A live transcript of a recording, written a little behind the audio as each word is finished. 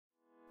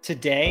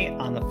Today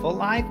on The Full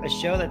Life, a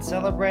show that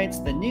celebrates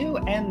the new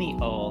and the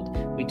old.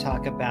 We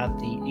talk about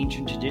the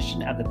ancient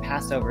tradition of the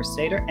Passover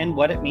Seder and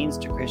what it means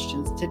to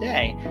Christians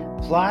today.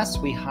 Plus,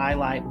 we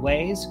highlight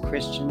ways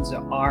Christians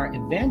are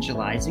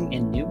evangelizing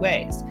in new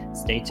ways.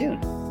 Stay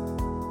tuned.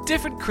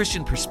 Different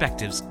Christian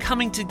perspectives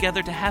coming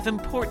together to have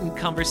important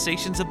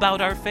conversations about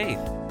our faith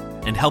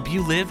and help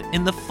you live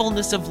in the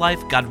fullness of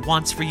life God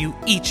wants for you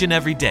each and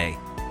every day.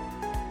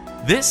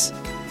 This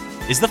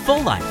is The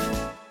Full Life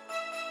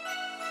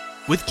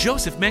with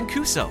Joseph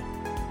Mancuso,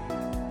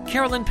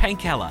 Carolyn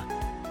Pankella,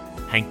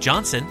 Hank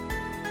Johnson,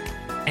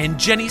 and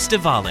Jenny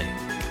Stavale.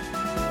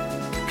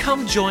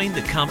 Come join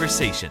the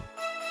conversation.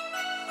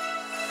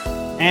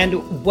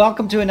 And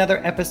welcome to another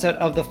episode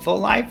of The Full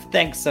Life.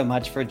 Thanks so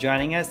much for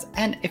joining us.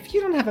 And if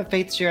you don't have a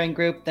faith-sharing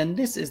group, then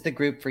this is the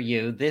group for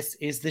you. This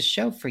is the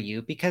show for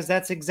you, because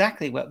that's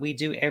exactly what we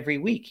do every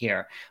week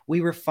here.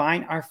 We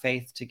refine our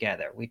faith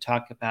together. We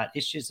talk about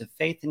issues of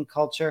faith and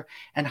culture,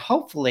 and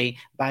hopefully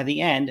by the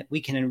end, we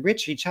can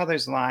enrich each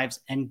other's lives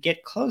and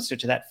get closer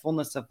to that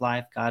fullness of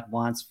life God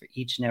wants for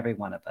each and every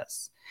one of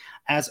us.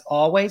 As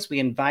always, we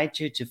invite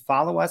you to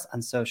follow us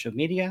on social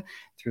media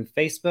through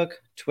Facebook,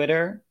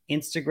 Twitter,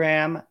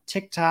 Instagram,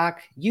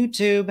 TikTok,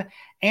 YouTube,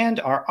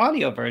 and our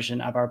audio version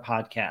of our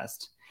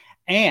podcast.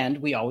 And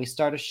we always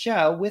start a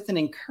show with an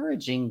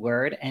encouraging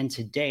word, and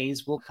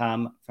today's will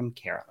come from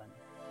Carolyn.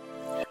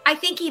 I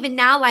think even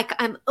now,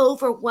 I'm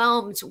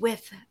overwhelmed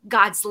with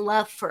God's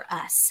love for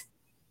us,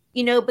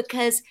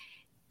 because,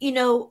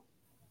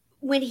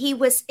 when he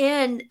was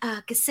in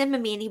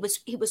Gethsemane and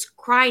he was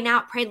crying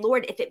out, praying,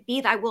 Lord, if it be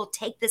thy will,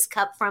 take this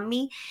cup from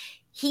me.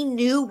 He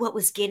knew what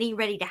was getting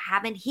ready to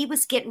happen. He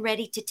was getting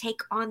ready to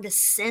take on the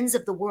sins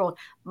of the world,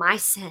 my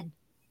sin.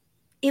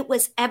 It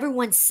was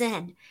everyone's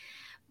sin,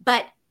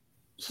 but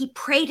he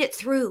prayed it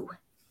through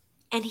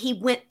and he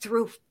went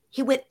through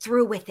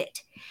with it.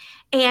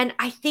 And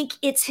I think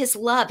it's his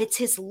love. It's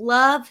his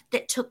love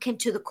that took him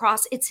to the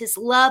cross. It's his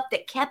love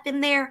that kept him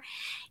there.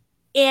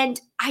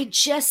 And I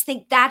just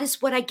think that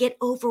is what I get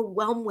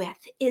overwhelmed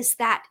with, is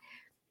that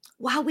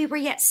while we were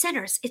yet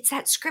sinners, it's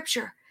that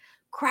scripture,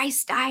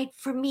 Christ died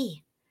for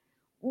me.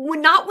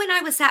 Not when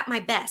I was at my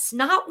best,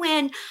 not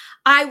when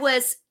I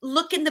was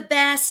looking the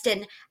best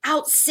and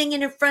out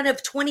singing in front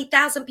of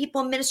 20,000 people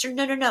and ministering.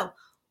 No.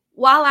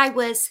 While I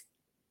was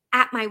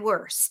at my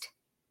worst,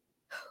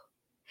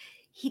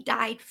 he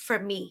died for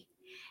me.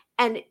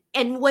 And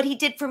what he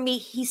did for me,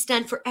 he's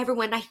done for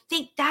everyone. I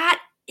think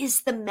that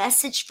is the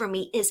message for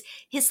me, is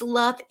his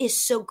love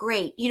is so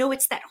great.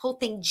 It's that whole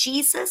thing,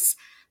 Jesus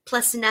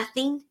plus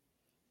nothing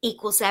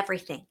equals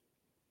everything.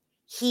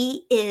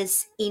 He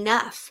is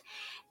enough.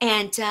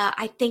 And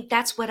I think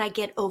that's what I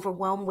get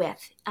overwhelmed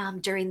with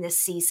during this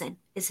season,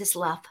 is his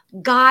love.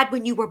 God,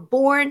 when you were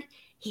born,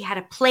 he had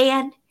a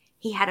plan.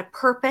 He had a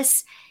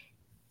purpose.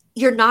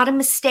 You're not a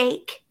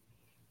mistake.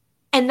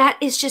 And that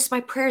is just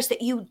my prayers,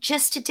 that you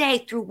just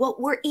today, through what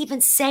we're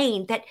even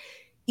saying, that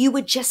you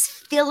would just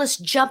feel us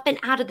jumping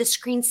out of the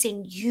screen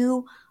saying,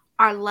 you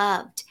are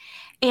loved.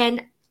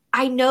 And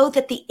I know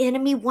that the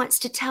enemy wants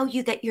to tell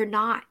you that you're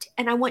not.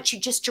 And I want you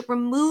just to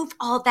remove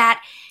all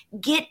that,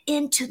 get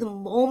into the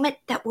moment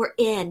that we're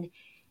in,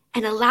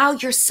 and allow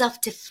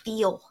yourself to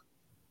feel.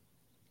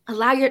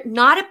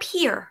 Not up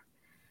here,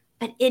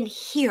 but in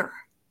here,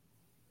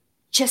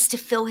 just to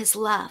feel his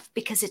love,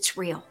 because it's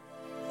real.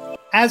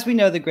 As we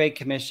know, the Great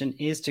Commission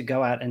is to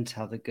go out and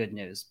tell the good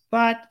news,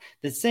 but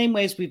the same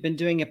ways we've been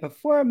doing it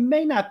before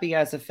may not be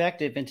as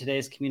effective in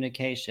today's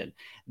communication.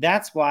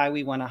 That's why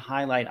we want to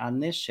highlight on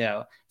this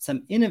show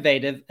some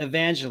innovative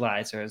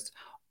evangelizers,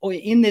 or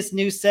in this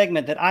new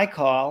segment that I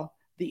call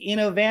the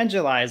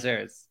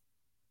Innovangelizers.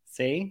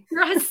 See?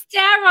 You're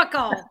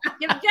hysterical.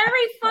 You're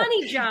very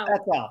funny, Joe.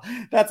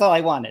 That's all I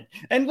wanted.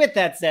 And with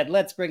that said,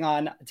 let's bring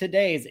on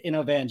today's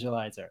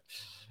Innovangelizer.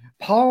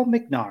 Paul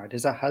McNard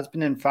is a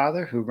husband and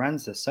father who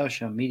runs the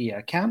social media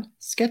account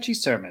Sketchy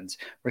Sermons,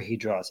 where he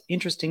draws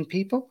interesting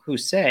people who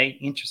say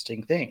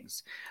interesting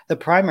things. The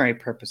primary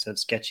purpose of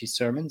Sketchy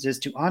Sermons is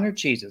to honor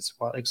Jesus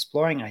while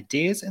exploring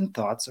ideas and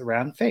thoughts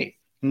around faith.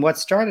 And what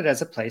started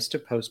as a place to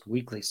post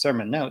weekly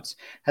sermon notes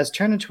has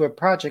turned into a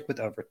project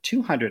with over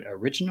 200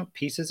 original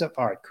pieces of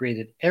art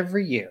created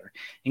every year,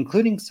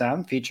 including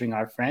some featuring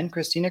our friend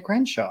Christina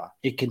Crenshaw.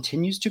 It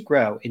continues to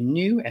grow in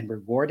new and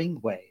rewarding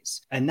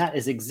ways. And that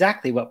is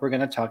exactly what we're going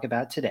to talk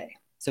about today.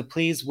 So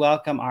please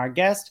welcome our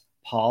guest,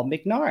 Paul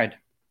McNard.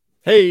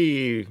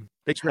 Hey,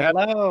 thanks for having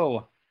me.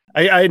 Hello.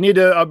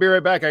 I'll be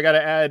right back. I got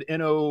to add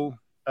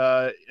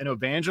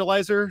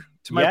Innovangelizer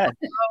to my profile,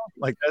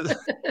 like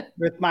that.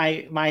 With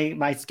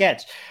my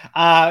sketch.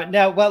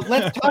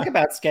 Let's talk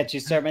about Sketchy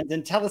Sermons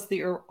and tell us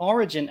the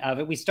origin of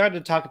it. We started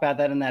to talk about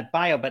that in that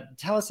bio, but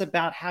tell us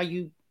about how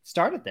you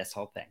started this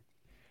whole thing.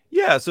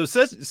 Yeah, so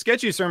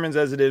Sketchy Sermons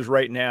as it is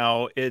right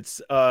now,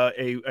 it's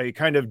a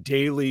kind of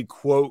daily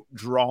quote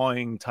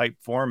drawing type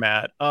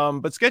format.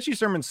 But Sketchy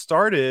Sermons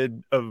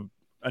started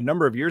a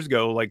number of years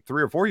ago, like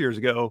 3 or 4 years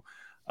ago,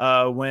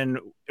 when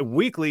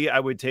weekly I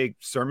would take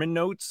sermon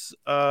notes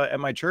at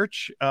my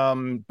church,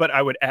 but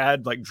I would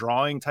add like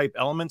drawing type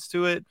elements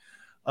to it.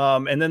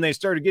 And then they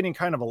started getting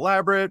kind of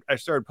elaborate. I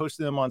started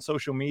posting them on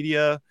social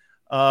media.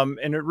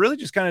 And it really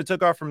just kind of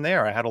took off from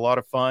there. I had a lot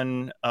of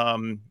fun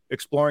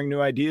exploring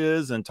new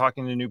ideas and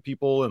talking to new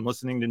people and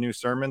listening to new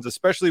sermons,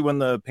 especially when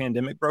the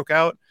pandemic broke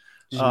out.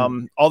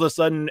 All of a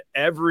sudden,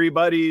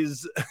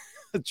 everybody's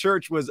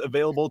church was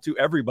available to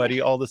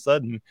everybody all of a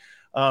sudden.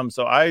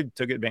 So I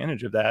took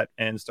advantage of that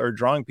and started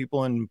drawing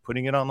people and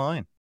putting it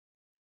online.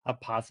 A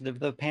positive of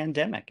the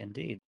pandemic,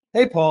 indeed.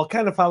 Hey, Paul,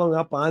 kind of following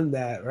up on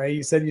that, right?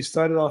 You said you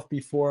started off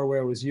before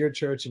where it was your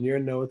church and your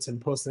notes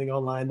and posting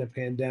online the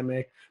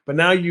pandemic, but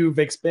now you've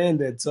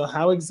expanded. So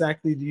how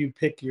exactly do you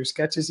pick your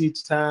sketches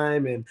each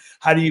time? And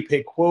how do you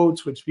pick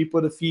quotes, which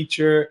people to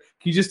feature?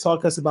 Can you just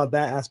talk us about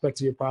that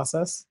aspect of your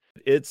process?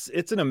 It's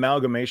an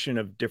amalgamation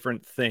of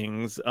different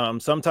things.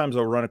 Sometimes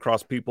I'll run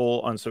across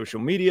people on social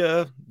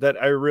media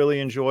that I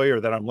really enjoy or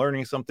that I'm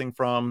learning something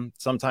from.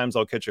 Sometimes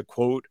I'll catch a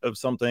quote of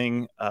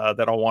something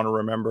that I'll want to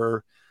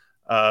remember.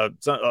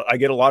 So I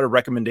get a lot of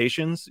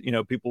recommendations.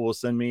 People will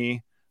send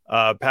me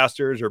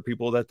pastors or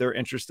people that they're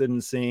interested in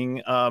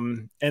seeing.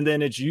 And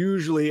then it's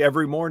usually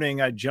every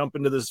morning I jump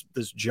into this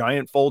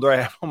giant folder I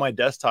have on my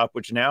desktop,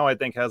 which now I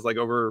think has like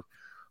over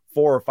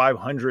 400 or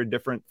 500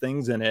 different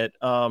things in it.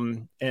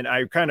 And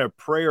I kind of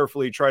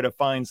prayerfully try to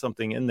find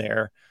something in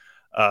there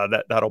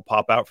that'll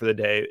pop out for the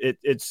day.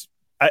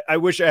 I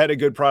wish I had a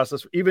good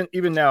process.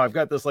 Even now, I've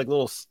got this like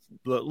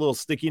little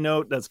sticky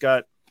note that's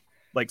got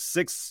like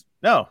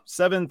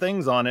 7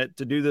 things on it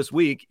to do this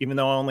week, even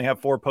though I only have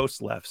 4 posts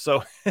left.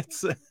 So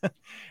it's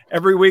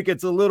every week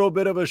it's a little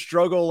bit of a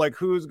struggle, like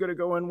who's going to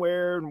go in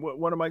where and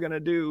what am I going to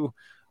do?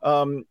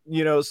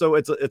 So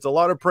it's a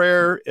lot of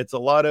prayer. It's a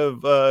lot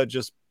of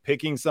just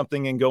picking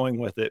something and going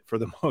with it for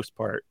the most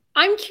part.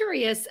 I'm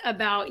curious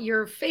about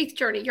your faith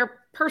journey, your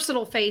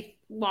personal faith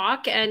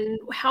walk, and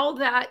how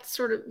that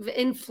sort of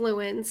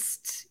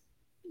influenced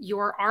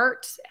your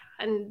art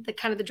and the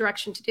kind of the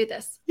direction to do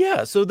this.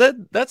 Yeah, so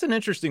that's an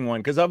interesting one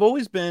because I've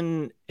always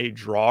been a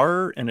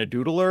drawer and a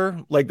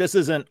doodler. Like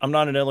I'm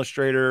not an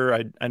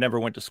illustrator. I never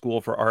went to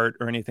school for art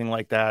or anything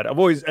like that. I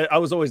was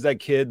always that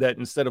kid that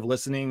instead of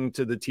listening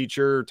to the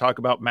teacher talk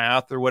about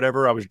math or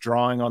whatever, I was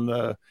drawing on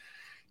the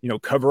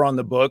cover on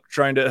the book,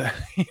 trying to,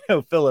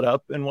 fill it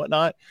up and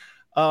whatnot.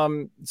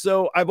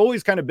 So I've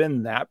always kind of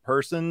been that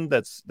person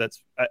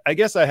I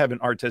guess I have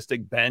an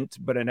artistic bent,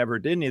 but I never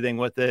did anything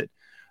with it.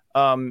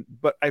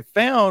 But I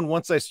found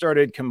once I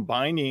started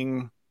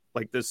combining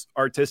like this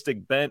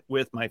artistic bent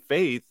with my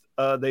faith,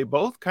 they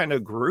both kind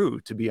of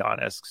grew, to be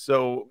honest.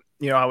 So,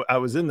 I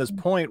was in this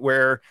point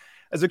where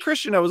as a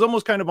Christian, I was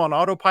almost kind of on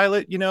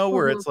autopilot,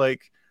 where it's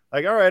like,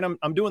 all right,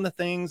 I'm doing the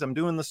things, I'm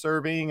doing the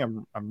serving,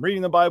 I'm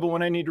reading the Bible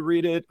when I need to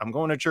read it, I'm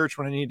going to church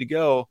when I need to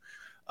go.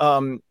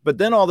 But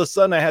then all of a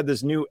sudden I had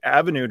this new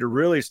avenue to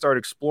really start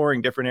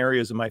exploring different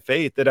areas of my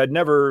faith that I'd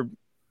never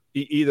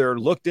either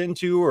looked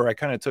into or I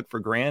kind of took for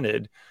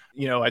granted.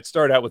 I'd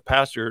start out with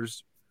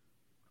pastors,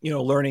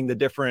 learning the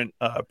different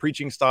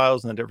preaching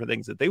styles and the different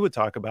things that they would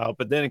talk about,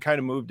 but then it kind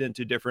of moved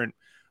into different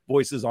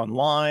voices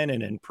online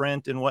and in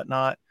print and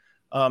whatnot.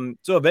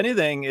 So if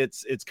anything,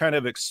 it's kind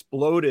of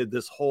exploded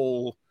this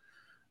whole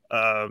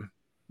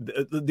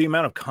the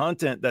amount of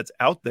content that's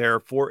out there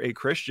for a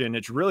Christian.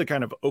 It's really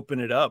kind of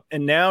opened it up.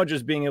 And now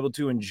just being able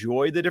to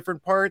enjoy the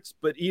different parts,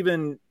 but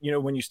even,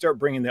 when you start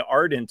bringing the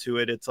art into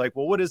it, it's like,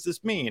 well, what does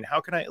this mean? How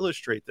can I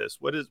illustrate this?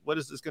 What is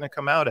this going to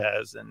come out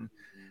as and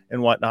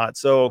whatnot?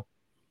 So,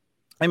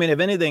 I mean,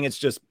 if anything,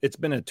 it's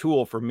been a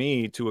tool for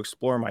me to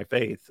explore my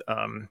faith.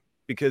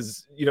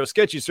 Because,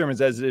 Sketchy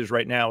Sermons as it is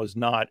right now is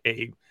not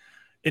an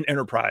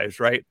enterprise,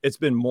 right? It's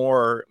been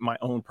more my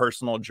own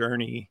personal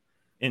journey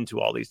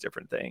into all these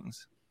different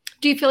things.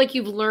 Do you feel like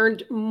you've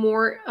learned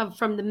more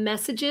from the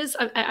messages?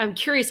 I'm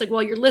curious, like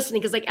while you're listening,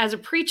 because like as a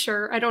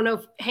preacher, I don't know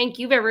if Hank,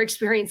 you've ever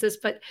experienced this,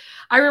 but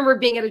I remember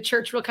being at a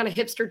church, real kind of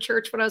hipster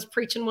church when I was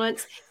preaching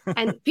once,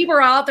 and people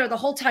were out there the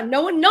whole time.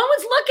 No one's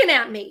looking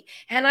at me,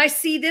 and I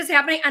see this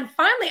happening. And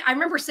finally, I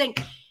remember saying,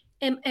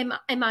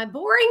 Am I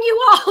boring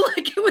you all?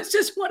 Like it was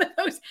just one of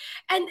those.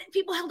 And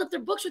people held up their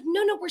books with,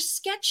 no, we're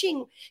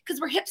sketching because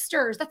we're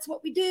hipsters. That's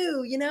what we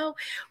do.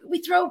 We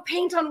throw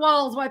paint on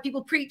walls while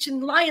people preach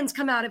and lions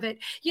come out of it,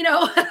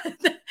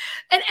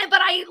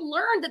 but I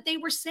learned that they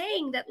were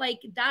saying that like,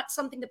 that's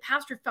something the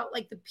pastor felt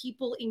like the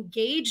people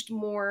engaged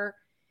more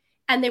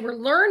and they were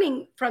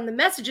learning from the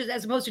messages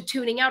as opposed to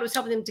tuning out. It was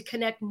helping them to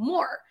connect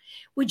more.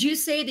 Would you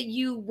say that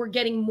you were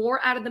getting more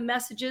out of the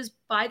messages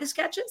by the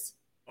sketches?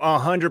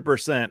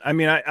 100%. I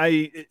mean,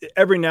 I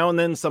every now and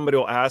then somebody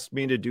will ask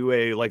me to do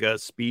a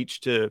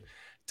speech to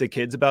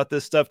kids about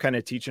this stuff, kind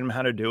of teaching them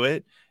how to do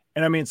it.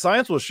 And I mean,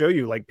 science will show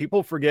you like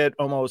people forget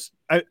almost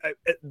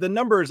the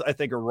numbers I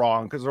think are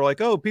wrong because they're like,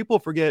 oh, people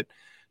forget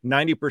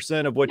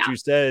 90% of what you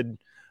said,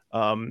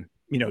 10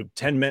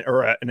 minutes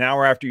or an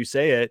hour after you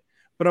say it.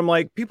 But I'm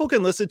like, people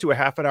can listen to a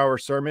half an hour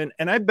sermon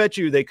and I bet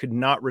you they could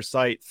not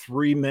recite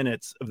 3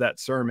 minutes of that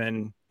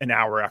sermon an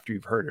hour after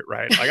you've heard it,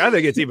 right? Like, I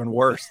think it's even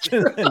worse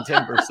than 10%.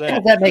 How does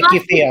that make you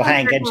feel,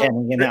 Hank and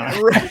Jenny? You know,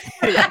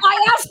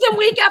 I asked them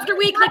week after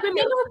week, like,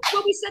 remember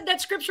when we said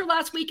that scripture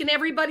last week, and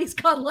everybody's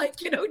gone like,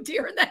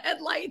 deer in the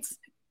headlights.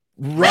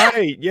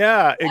 Right.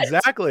 Yeah,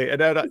 exactly.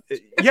 And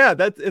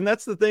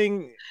that's the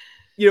thing.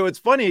 It's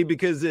funny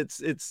because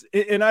it's,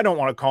 and I don't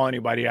want to call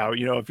anybody out.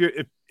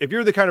 If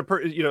you're the kind of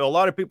person, a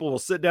lot of people will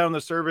sit down in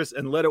the service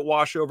and let it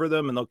wash over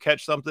them, and they'll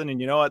catch something.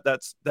 And you know what?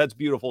 That's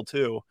beautiful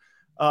too.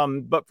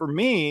 But for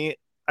me,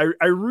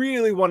 I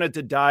really wanted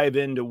to dive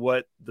into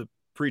what the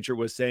preacher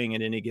was saying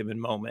at any given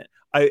moment.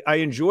 I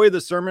enjoy the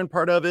sermon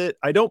part of it.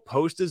 I don't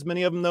post as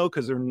many of them though,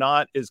 because they're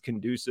not as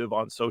conducive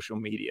on social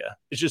media.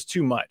 It's just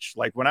too much.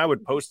 Like when I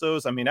would post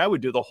those, I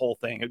would do the whole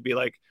thing. It'd be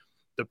like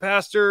the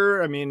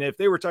pastor. If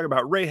they were talking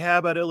about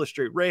Rahab, I'd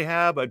illustrate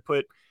Rahab. I'd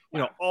put,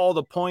 all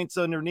the points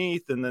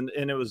underneath, and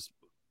it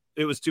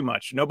was too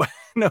much.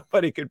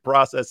 Nobody could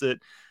process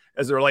it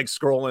as they're like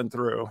scrolling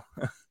through.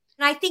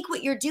 And I think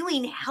what you're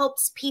doing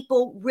helps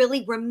people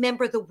really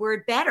remember the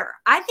word better.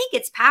 I think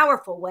it's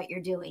powerful what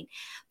you're doing.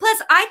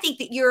 Plus, I think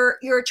that you're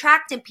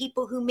attracting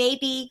people who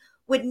maybe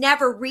would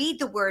never read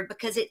the word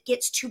because it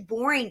gets too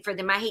boring for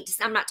them.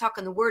 I'm not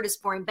talking the word is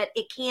boring, but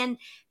it can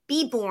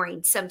be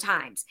boring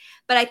sometimes.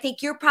 But I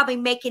think you're probably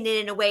making it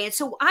in a way. And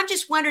so I'm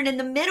just wondering, in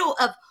the middle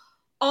of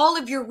all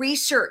of your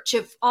research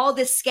of all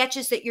the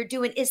sketches that you're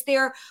doing, is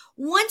there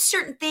one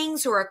certain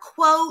things or a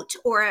quote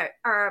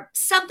or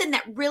something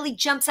that really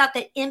jumps out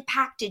that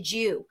impacted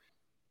you?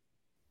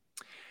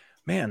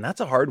 Man,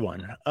 that's a hard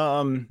one.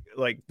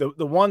 Like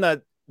the one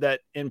that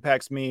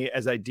impacts me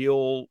as I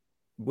deal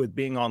with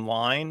being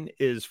online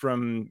is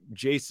from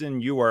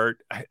Jason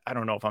Ewart. I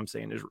don't know if I'm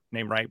saying his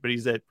name right, but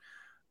he's at,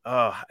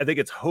 I think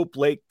it's Hope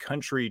Lake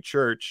Country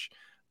Church.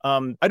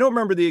 I don't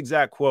remember the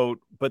exact quote,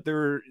 but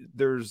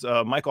there's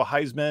Michael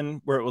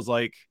Heisman, where it was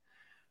like,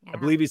 I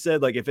believe he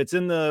said, like, if it's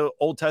in the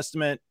Old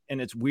Testament and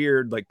it's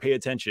weird, like, pay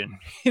attention,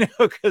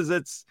 because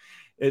it's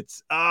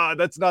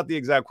that's not the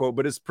exact quote,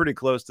 but it's pretty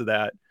close to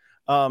that.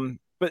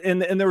 But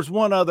there was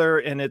one other,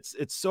 and it's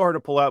so hard to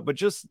pull out, but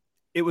just,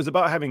 it was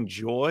about having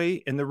joy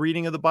in the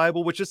reading of the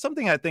Bible, which is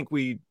something I think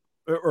we,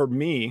 or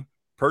me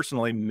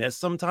personally, miss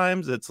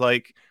sometimes. It's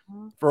like,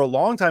 for a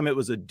long time, it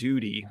was a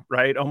duty,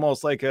 right?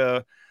 Almost like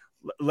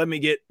let me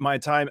get my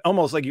time,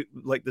 almost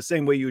like the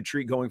same way you would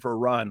treat going for a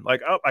run.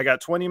 Like, oh, I got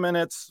 20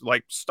 minutes,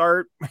 like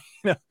start,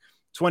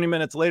 20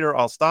 minutes later,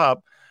 I'll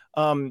stop.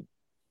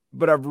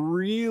 But I've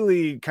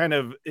really kind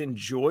of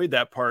enjoyed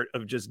that part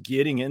of just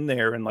getting in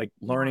there and like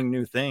learning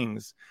new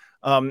things.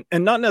 And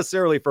not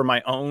necessarily for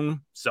my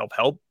own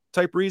self-help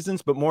type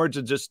reasons, but more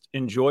to just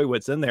enjoy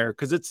what's in there.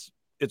 Cause it's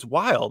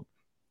wild.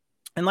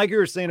 And like you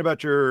were saying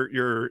about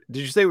your,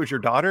 did you say it was your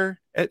daughter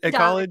at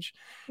college?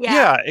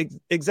 Yeah,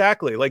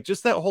 exactly. Like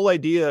just that whole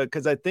idea.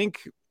 Cause I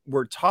think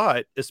we're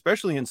taught,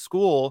 especially in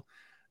school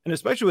and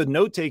especially with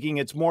note taking,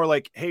 it's more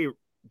like, hey,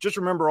 just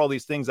remember all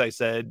these things I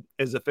said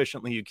as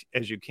efficiently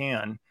as you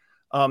can.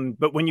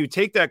 But when you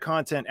take that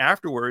content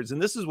afterwards,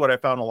 and this is what I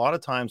found a lot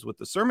of times with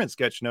the sermon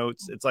sketch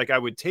notes, it's like I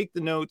would take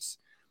the notes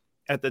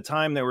at the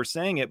time they were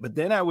saying it, but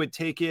then I would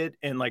take it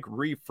and like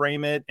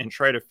reframe it and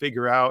try to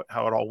figure out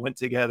how it all went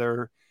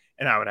together.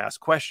 And I would ask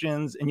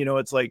questions, and,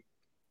 it's like,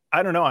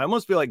 I don't know. I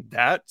almost feel like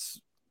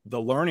that's the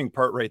learning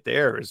part right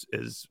there is,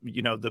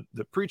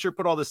 the preacher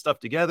put all this stuff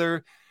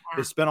together. Yeah.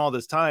 They spent all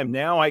this time.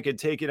 Now I could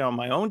take it on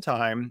my own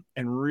time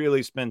and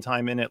really spend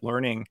time in it,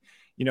 learning,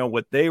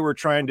 what they were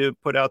trying to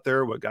put out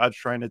there, what God's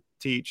trying to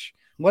teach.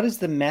 What is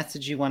the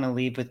message you want to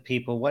leave with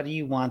people? What do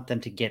you want them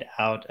to get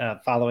out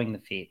following the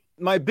feed?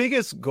 My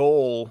biggest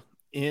goal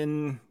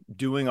in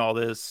doing all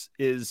this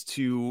is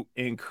to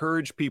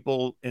encourage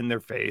people in their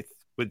faith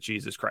with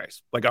Jesus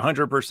Christ, like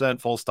 100%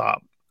 full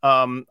stop.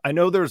 I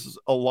know there's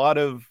a lot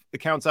of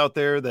accounts out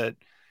there that,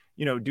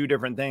 do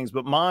different things,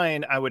 but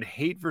mine, I would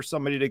hate for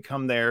somebody to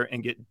come there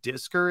and get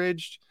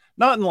discouraged,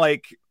 not in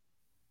like,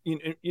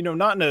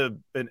 not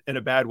in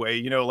a bad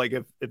way, like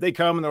if they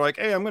come and they're like,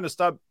 hey, I'm going to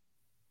stop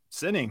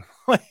sinning,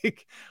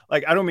 like,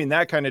 I don't mean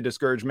that kind of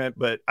discouragement,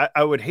 but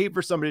I would hate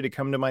for somebody to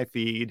come to my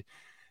feed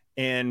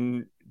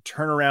and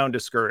turn around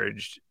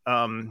discouraged.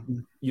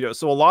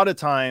 So a lot of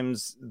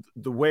times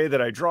the way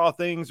that I draw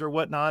things or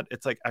whatnot,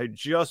 it's like, I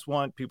just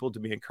want people to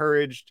be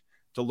encouraged,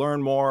 to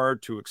learn more,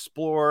 to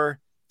explore,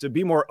 to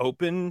be more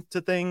open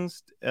to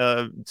things,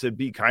 to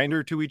be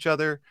kinder to each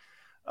other.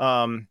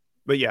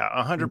 But yeah,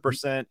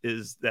 100%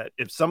 is that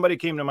if somebody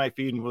came to my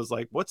feed and was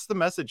like, what's the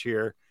message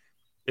here?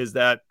 Is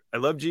that I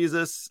love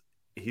Jesus.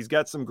 He's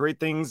got some great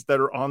things that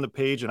are on the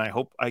page, and I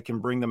hope I can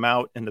bring them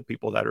out in the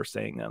people that are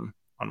saying them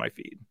on my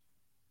feed.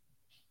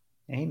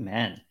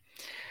 Amen.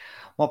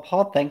 Well,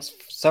 Paul, thanks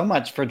so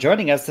much for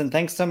joining us, and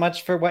thanks so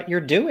much for what you're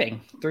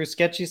doing through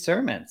Sketchy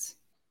Sermons.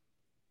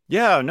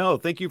 Yeah, no,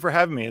 thank you for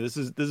having me. This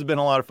has been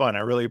a lot of fun. I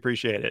really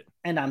appreciate it.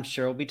 And I'm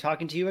sure we'll be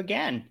talking to you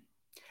again.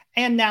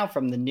 And now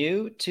from the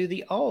new to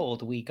the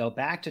old, we go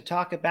back to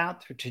talk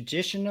about the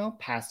traditional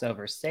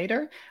Passover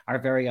Seder. Our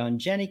very own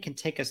Jenny can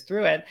take us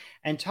through it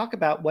and talk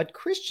about what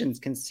Christians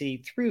can see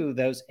through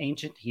those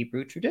ancient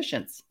Hebrew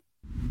traditions.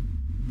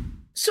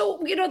 So,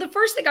 the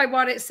first thing I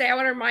want to say, I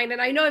want to remind,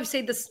 and I know I've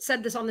said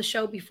this on the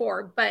show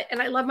before,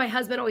 and I love, my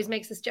husband always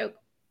makes this joke,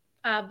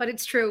 but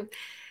it's true,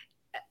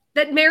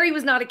 that Mary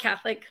was not a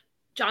Catholic,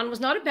 John was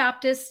not a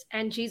Baptist,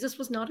 and Jesus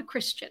was not a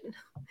Christian.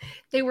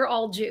 They were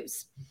all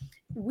Jews.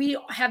 We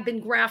have been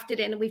grafted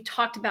in, and we've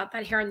talked about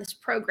that here in this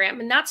program.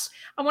 And I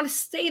want to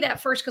say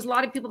that first, because a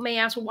lot of people may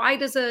ask, why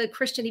does a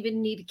Christian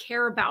even need to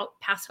care about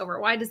Passover?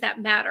 Why does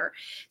that matter?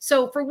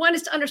 So for one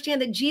is to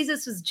understand that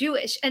Jesus was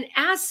Jewish. And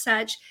as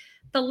such,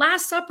 the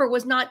Last Supper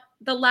was not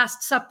the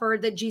Last Supper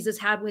that Jesus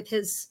had with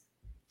his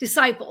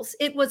disciples.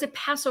 It was a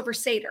Passover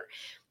Seder.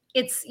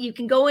 You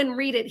can go and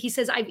read it. He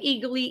says, I've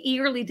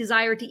eagerly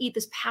desired to eat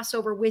this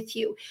Passover with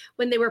you.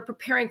 When they were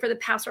preparing for the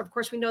Passover, of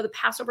course, we know the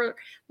Passover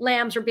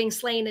lambs are being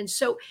slain. And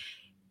so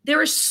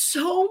there is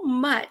so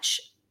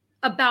much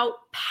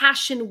about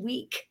Passion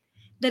Week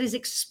that is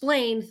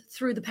explained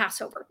through the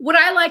Passover. What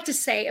I like to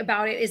say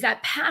about it is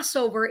that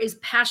Passover is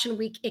Passion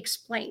Week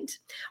explained,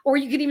 or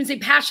you could even say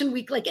Passion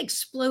Week like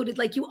exploded,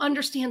 like you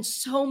understand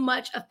so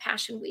much of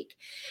Passion Week.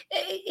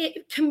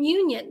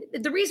 Communion,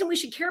 the reason we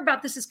should care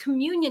about this is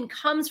communion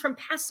comes from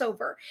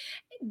Passover.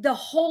 The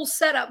whole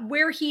setup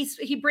where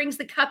he brings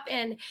the cup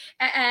in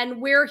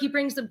and where he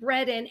brings the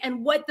bread in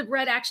and what the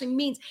bread actually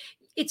means.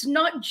 It's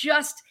not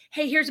just,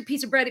 hey, here's a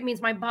piece of bread, it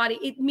means my body.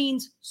 It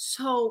means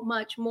so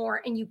much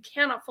more. And you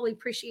cannot fully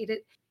appreciate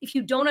it if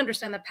you don't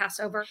understand the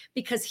Passover,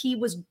 because he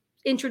was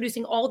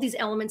introducing all these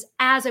elements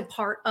as a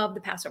part of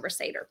the Passover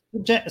Seder.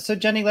 So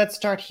Jenny, let's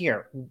start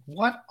here.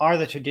 What are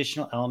the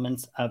traditional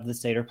elements of the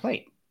Seder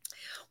plate?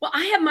 Well,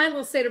 I have my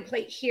little Seder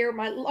plate here,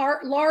 my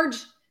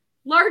large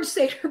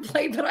Seder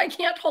plate, but I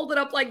can't hold it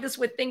up like this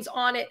with things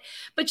on it.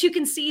 But you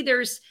can see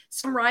there's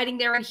some writing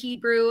there in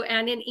Hebrew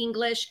and in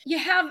English. You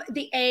have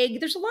the egg.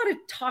 There's a lot of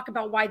talk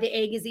about why the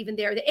egg is even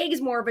there. The egg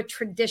is more of a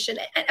tradition.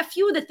 And a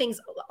few of the things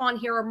on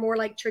here are more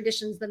like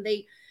traditions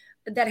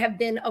that have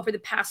been over the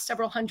past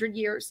several hundred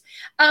years.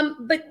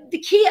 But the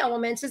key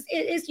elements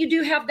is you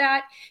do have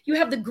that. You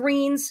have the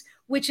greens,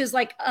 which is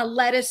like a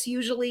lettuce,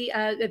 usually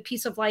a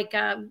piece of like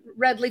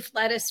red leaf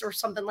lettuce or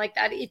something like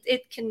that.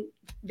 It can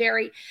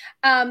vary.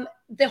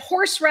 The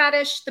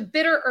horseradish, the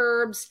bitter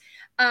herbs,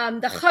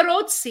 the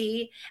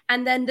charotzi,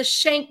 and then the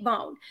shank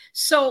bone.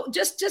 So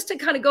just to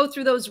kind of go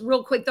through those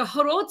real quick, the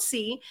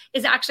charotzi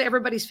is actually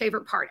everybody's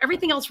favorite part.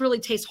 Everything else really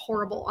tastes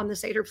horrible on the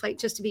Seder plate,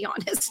 just to be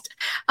honest,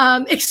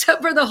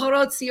 except for the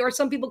charotzi, or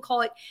some people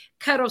call it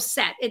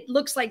caroset. It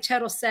looks like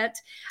charoset.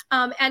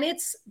 And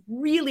it's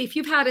really, if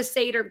you've had a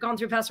Seder, gone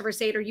through Passover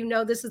Seder, you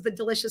know this is the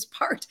delicious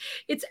part.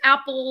 It's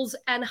apples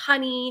and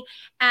honey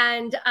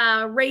and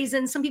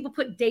raisins. Some people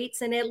put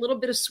dates in it, a little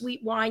bit of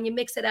sweet wine, you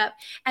mix it up.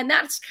 And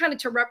that's kind of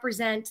to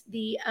represent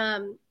the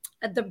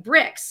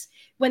bricks,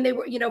 when they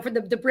were, for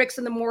the bricks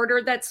and the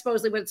mortar. That's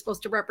supposedly what it's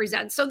supposed to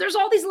represent. So there's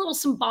all these little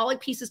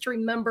symbolic pieces to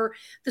remember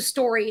the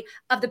story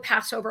of the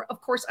Passover.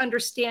 Of course,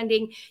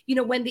 understanding,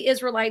 when the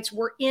Israelites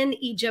were in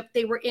Egypt,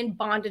 they were in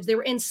bondage, they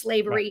were in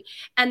slavery, right,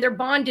 and their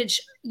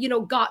bondage,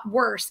 got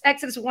worse.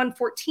 Exodus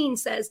 1:14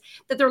 says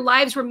that their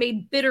lives were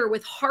made bitter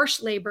with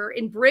harsh labor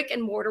in brick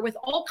and mortar, with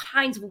all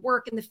kinds of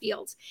work in the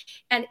fields.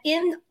 And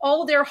in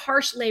all their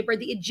harsh labor,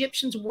 the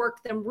Egyptians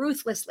worked them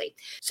ruthlessly.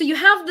 So you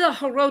have the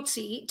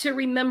harotzi to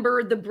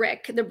remember the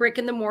brick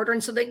and the mortar.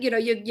 And so that,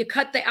 you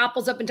cut the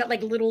apples up into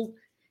like little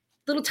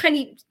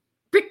tiny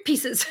brick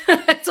pieces.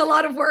 It's a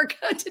lot of work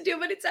to do,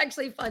 but it's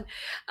actually fun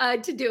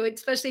to do,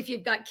 especially if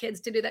you've got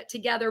kids, to do that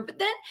together. But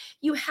then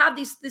you have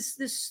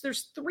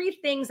there's three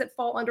things that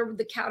fall under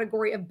the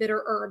category of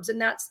bitter herbs.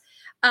 And that's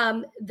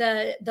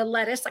the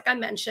lettuce, like I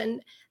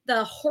mentioned,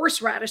 the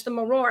horseradish, the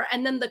maror,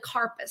 and then the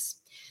carpus.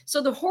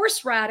 So the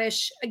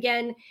horseradish,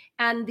 again,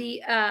 and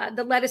the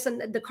lettuce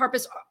and the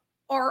carpus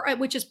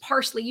which is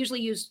parsley. Usually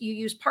you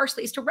use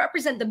parsley, is to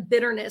represent the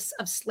bitterness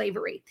of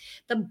slavery,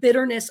 the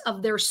bitterness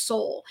of their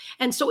soul.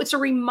 And so it's a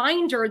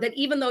reminder that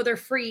even though they're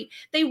free,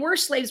 they were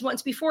slaves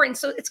once before. And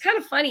so it's kind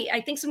of funny.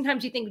 I think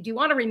sometimes you think, do you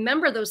want to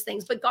remember those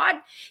things? But God,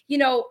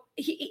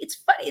 it's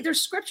funny.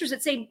 There's scriptures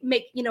that say,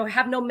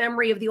 have no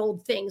memory of the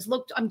old things.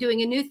 Look, I'm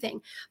doing a new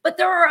thing. But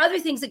there are other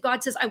things that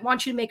God says, I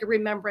want you to make a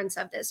remembrance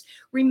of this.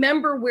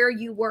 Remember where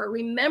you were.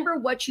 Remember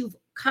what you've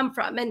come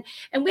from. And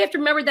we have to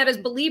remember that as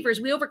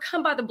believers, we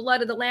overcome by the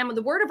blood of the Lamb and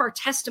the word of our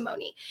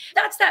testimony.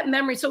 That's that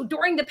memory. So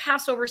during the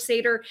Passover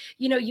Seder,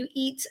 you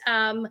eat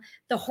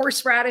the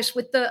horseradish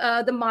with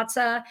the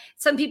matzah.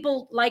 Some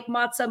people like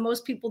matzah.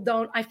 Most people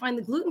don't. I find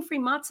the gluten-free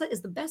matzah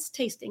is the best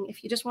tasting.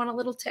 If you just want a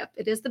little tip,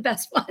 it is the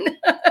best one.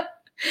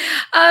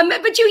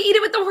 But you eat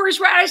it with the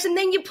horseradish, and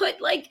then you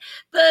put like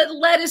the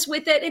lettuce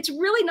with it. It's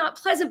really not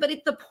pleasant, but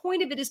the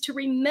point of it is to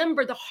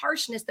remember the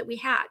harshness that we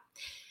had.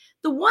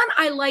 The one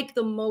I like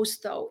the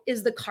most, though,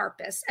 is the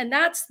carpus, and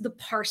that's the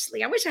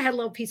parsley. I wish I had a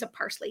little piece of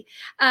parsley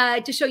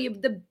to show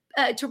you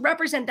to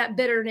represent that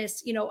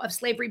bitterness, of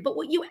slavery. But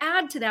what you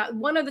add to that,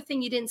 one other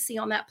thing you didn't see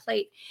on that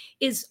plate,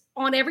 is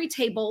on every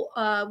table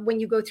when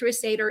you go through a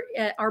Seder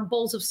are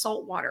bowls of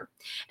salt water.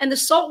 And the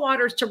salt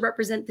water is to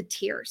represent the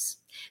tears.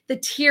 the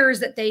tears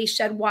that they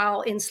shed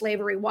while in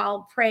slavery,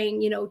 while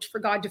praying, for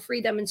God to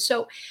free them. And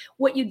so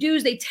what you do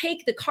is they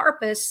take the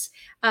carpus,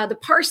 the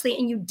parsley,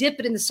 and you dip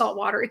it in the salt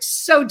water. It's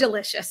so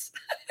delicious.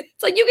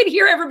 It's like you can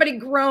hear everybody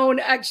groan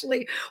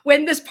actually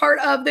when this part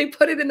of they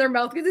put it in their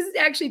mouth, because this is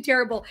actually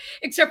terrible,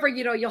 except for,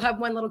 you'll have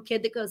one little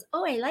kid that goes,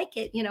 oh, I like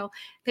it.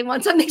 They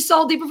want something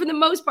salty, but for the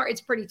most part,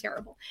 it's pretty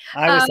terrible.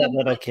 I was that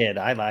little kid.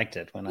 I liked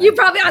it when I was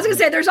going to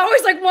say, there's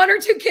always like one or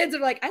two kids that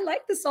are like, I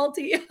like the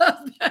salty of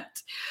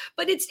that.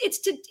 But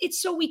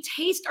it's so we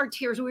taste our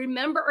tears. We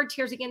remember our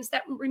tears against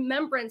that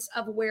remembrance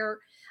of where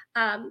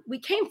we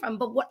came from.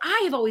 But what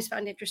I have always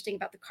found interesting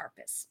about the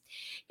carpus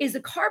is the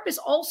carpus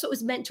also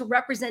is meant to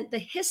represent the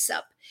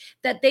hyssop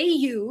that they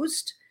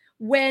used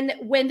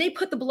when they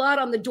put the blood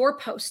on the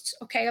doorposts,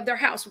 of their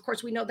house. Of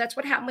course, we know that's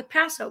what happened with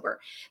Passover.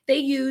 They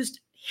used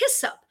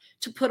hyssop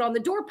to put on the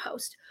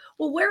doorpost.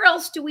 Well, where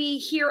else do we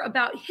hear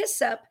about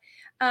hyssop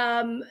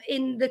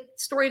in the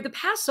story of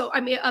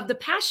the of the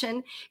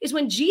Passion, is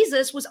when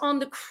Jesus was on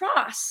the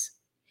cross.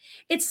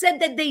 It said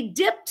that they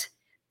dipped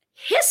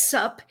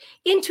hyssop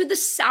into the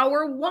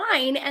sour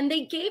wine and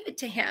they gave it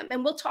to him.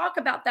 And we'll talk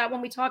about that when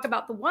we talk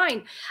about the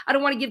wine. I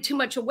don't want to give too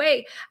much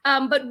away,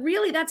 but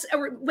really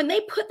when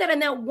they put that in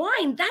that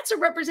wine, that's a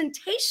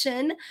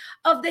representation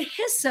of the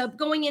hyssop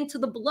going into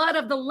the blood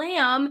of the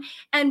lamb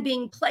and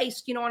being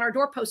placed, on our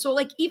doorpost. So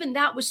like even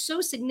that was so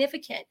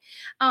significant.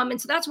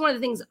 And so that's one of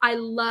the things I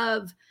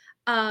love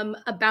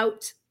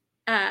about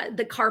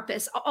the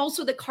carpus.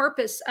 Also the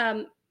carpus,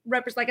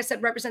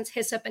 represents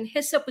hyssop, and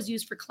hyssop was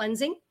used for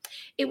cleansing.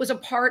 It was a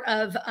part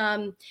of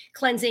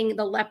cleansing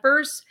the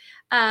lepers.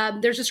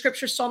 There's a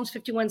scripture, Psalms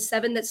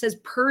 51:7, that says,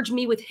 purge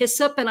me with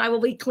hyssop and I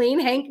will be clean.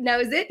 Hank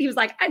knows it. He was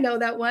like, I know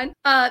that one.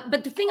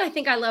 But the thing I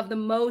think I love the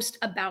most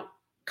about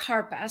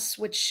carpus,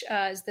 which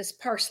is this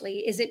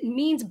parsley, is it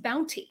means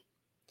bounty.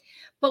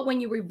 But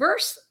when you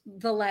reverse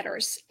the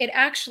letters, it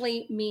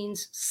actually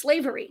means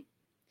slavery.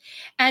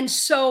 And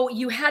so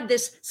you had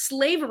this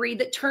slavery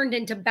that turned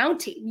into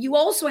bounty. You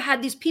also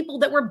had these people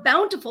that were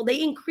bountiful. They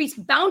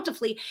increased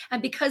bountifully.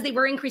 And because they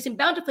were increasing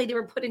bountifully, they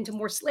were put into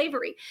more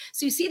slavery.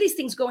 So you see these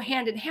things go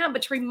hand in hand,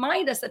 but to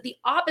remind us that the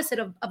opposite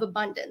of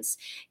abundance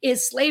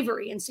is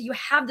slavery. And so you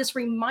have this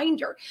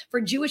reminder for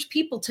Jewish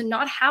people to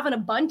not have an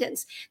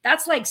abundance.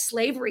 That's like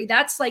slavery.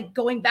 That's like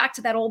going back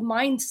to that old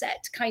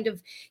mindset, kind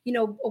of,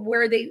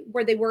 where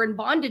they were in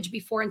bondage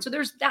before. And so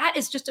that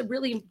is just a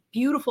really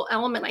beautiful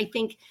element, I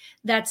think,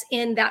 that's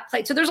in that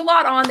plate. So there's a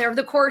lot on there.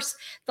 Of course,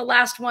 the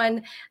last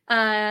one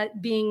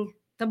being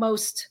the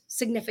most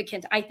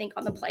significant, I think,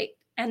 on the plate,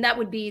 and that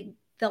would be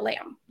the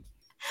lamb.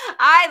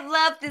 I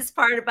love this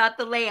part about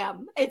the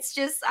lamb. It's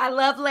just, I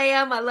love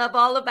lamb. I love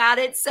all about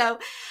it. So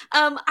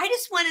I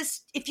just want to,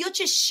 if you'll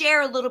just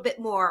share a little bit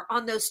more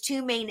on those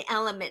two main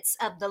elements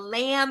of the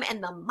lamb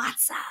and the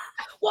matzah.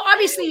 Well,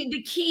 obviously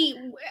the key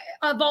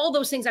of all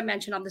those things I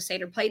mentioned on the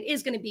Seder plate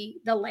is going to be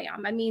the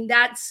lamb. I mean,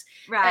 that's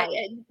right.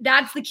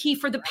 That's the key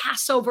for the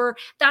Passover.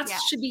 That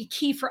should be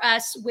key for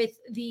us with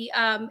the,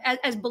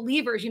 as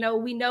believers.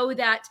 We know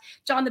that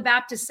John the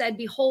Baptist said,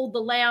 behold the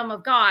Lamb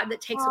of God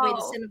that takes away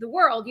the sin of the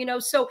world,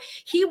 so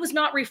he was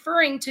not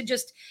referring to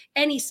just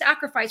any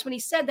sacrifice. When he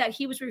said that,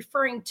 he was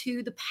referring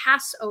to the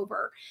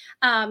Passover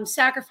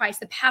sacrifice,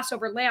 the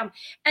Passover lamb.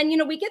 And,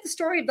 we get the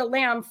story of the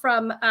lamb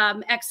from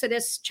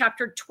Exodus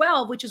chapter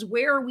 12, which is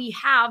where we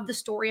have the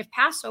story of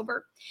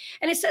Passover.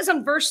 And it says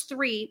on verse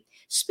 3,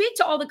 speak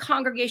to all the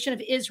congregation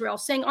of Israel,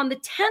 saying on the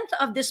 10th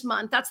of this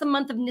month, that's the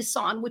month of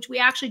Nisan, which we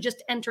actually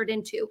just entered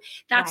into.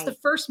 That's the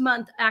first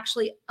month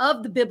actually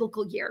of the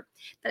biblical year.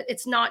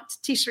 It's not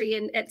Tishri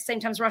and at the same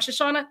time as Rosh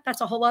Hashanah.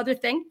 That's a whole other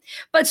thing.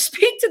 But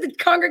speak to the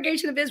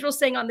congregation of Israel,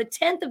 saying on the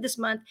 10th of this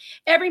month,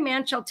 every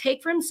man shall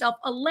take for himself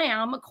a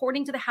lamb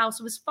according to the house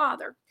of his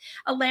father,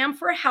 a lamb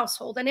for a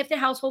household. And if the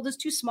household is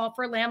too small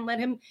for a lamb, let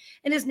him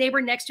and his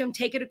neighbor next to him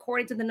take it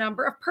according to the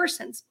number of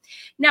persons.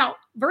 Now,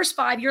 verse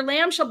 5, your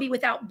lamb shall be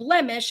without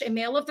blemish, a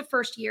male of the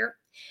first year.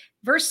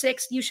 Verse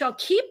 6, you shall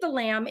keep the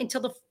lamb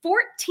until the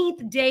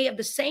 14th day of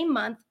the same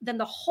month. Then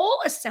the whole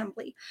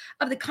assembly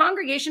of the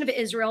congregation of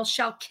Israel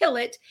shall kill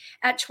it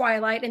at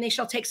twilight, and they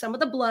shall take some of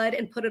the blood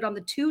and put it on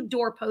the two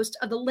doorposts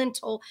of the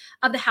lintel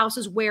of the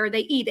houses where they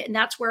eat it. And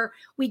that's where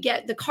we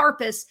get the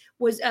carpus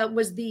was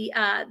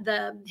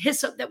the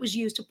hyssop that was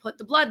used to put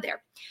the blood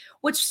there.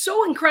 What's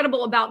so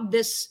incredible about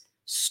this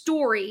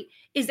story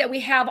is that we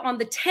have on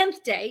the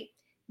 10th day,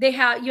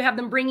 you have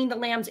them bringing the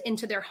lambs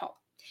into their home.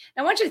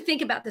 Now, I want you to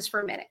think about this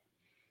for a minute.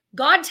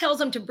 God tells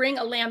them to bring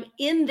a lamb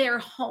in their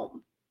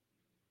home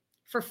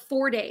for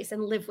 4 days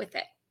and live with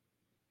it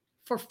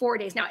for 4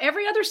 days. Now,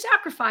 every other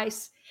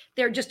sacrifice,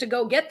 they're just to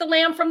go get the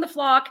lamb from the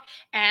flock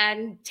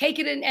and take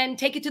it in and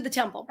take it to the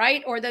temple,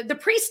 right? Or the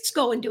priests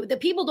go and do it. The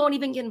people don't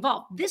even get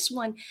involved. This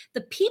one,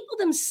 the people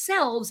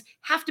themselves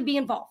have to be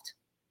involved.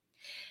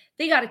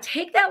 They got to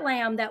take that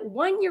lamb, that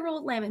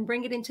 1-year-old lamb, and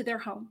bring it into their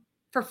home.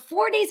 For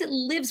 4 days, it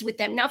lives with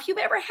them. Now, if you've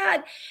ever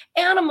had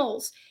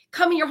animals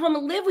come in your home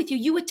and live with you,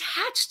 you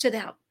attach to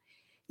them.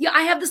 Yeah,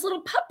 I have this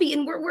little puppy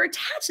and we're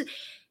attached.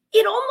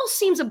 It almost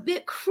seems a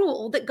bit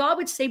cruel that God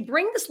would say,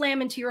 bring this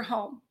lamb into your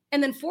home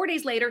And then 4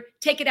 days later,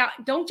 take it out.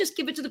 Don't just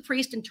give it to the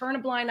priest and turn a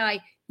blind eye.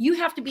 You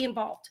have to be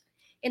involved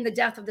in the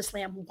death of this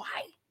lamb.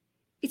 Why?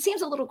 It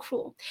seems a little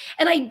cruel.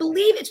 And I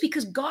believe it's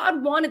because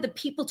God wanted the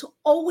people to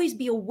always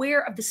be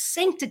aware of the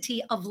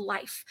sanctity of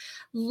life.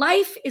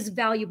 Life is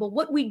valuable.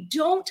 What we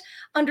don't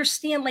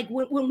understand, like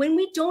when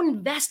we don't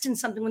invest in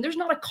something, when there's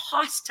not a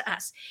cost to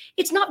us,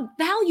 it's not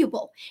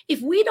valuable. If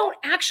we don't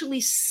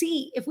actually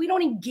see, if we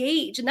don't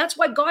engage, and that's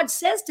why God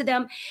says to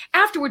them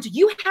afterwards,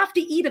 you have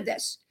to eat of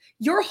this.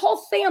 Your whole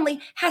family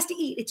has to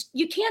eat.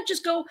 You can't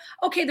just go,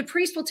 okay, the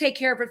priest will take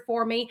care of it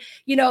for me.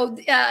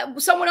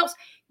 Someone else.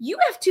 You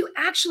have to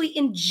actually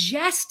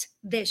ingest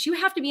this. You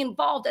have to be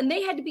involved. And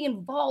they had to be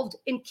involved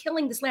in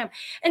killing this lamb.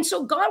 And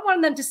so God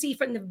wanted them to see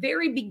from the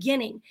very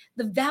beginning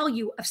the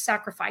value of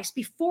sacrifice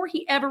before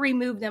he ever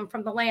removed them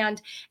from the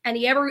land. And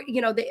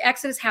the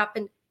Exodus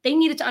happened. They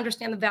needed to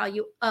understand the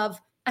value of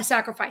a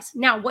sacrifice.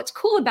 Now, what's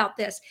cool about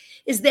this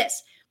is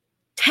this: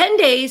 10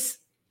 days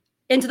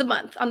into the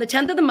month, on the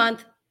 10th of the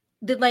month,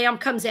 the lamb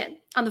comes in.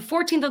 On the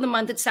 14th of the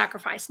month, it's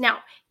sacrificed.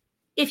 Now,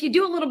 if you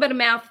do a little bit of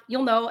math,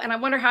 you'll know, and I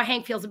wonder how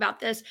Hank feels about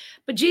this,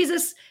 but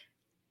Jesus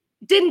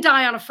didn't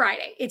die on a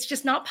Friday. It's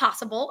just not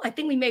possible. I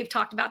think we may have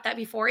talked about that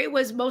before. It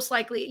was most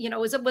likely, it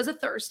was a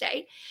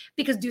Thursday,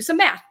 because do some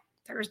math.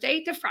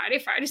 Thursday to Friday,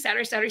 Friday,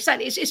 Saturday, Saturday,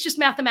 Sunday. It's just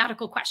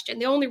mathematical question.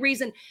 The only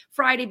reason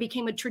Friday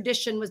became a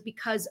tradition was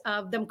because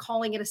of them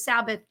calling it a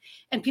Sabbath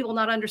and people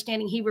not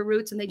understanding Hebrew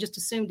roots, and they just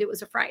assumed it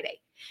was a Friday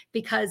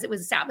because it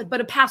was a Sabbath.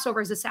 But a Passover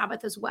is a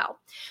Sabbath as well.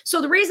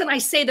 So the reason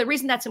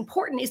that's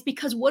important is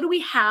because what do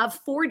we have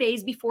 4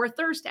 days before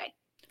Thursday?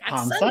 That's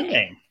Palm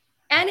Sunday.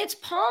 And it's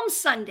Palm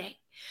Sunday.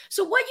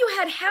 So what you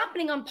had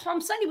happening on Palm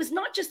Sunday was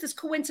not just this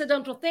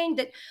coincidental thing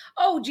that,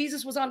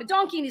 Jesus was on a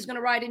donkey and he's going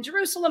to ride in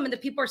Jerusalem and the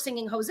people are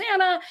singing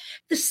Hosanna.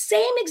 The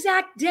same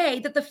exact day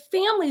that the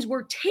families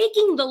were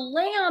taking the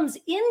lambs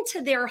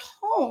into their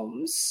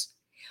homes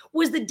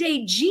was the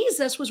day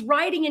Jesus was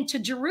riding into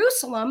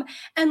Jerusalem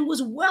and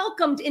was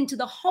welcomed into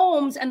the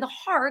homes and the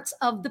hearts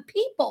of the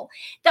people.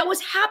 That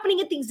was happening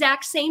at the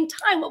exact same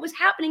time. What was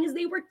happening is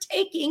they were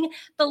taking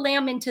the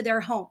lamb into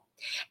their home.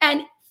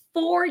 And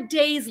 4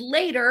 days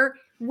later,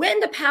 when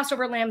the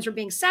Passover lambs were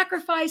being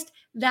sacrificed,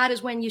 that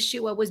is when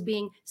Yeshua was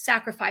being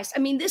sacrificed. I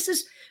mean, this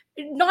is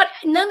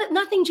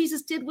nothing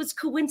Jesus did was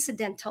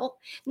coincidental.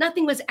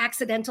 Nothing was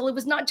accidental. It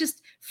was not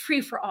just free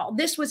for all.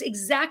 This was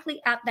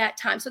exactly at that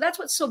time. So that's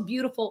what's so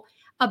beautiful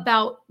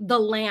about the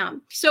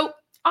lamb. So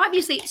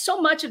obviously, so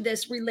much of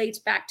this relates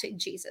back to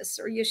Jesus,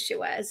 or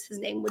Yeshua, as his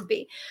name would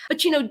be.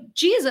 But,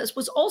 Jesus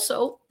was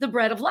also the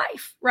bread of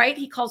life, right?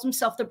 He calls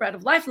himself the bread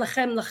of life.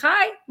 Lechem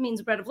lechai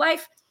means bread of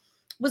life.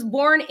 Was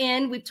born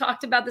in, we've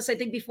talked about this, I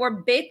think,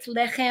 before, Beit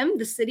Lechem,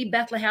 the city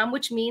Bethlehem,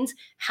 which means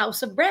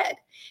house of bread.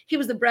 He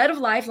was the bread of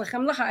life,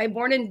 Lechem Lechai,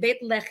 born in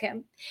Beit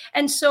Lechem.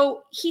 And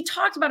so he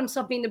talked about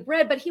himself being the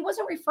bread, but he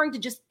wasn't referring to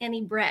just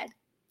any bread.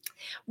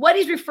 What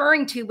he's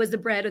referring to was the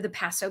bread of the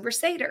Passover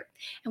Seder.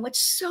 And what's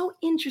so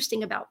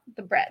interesting about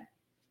the bread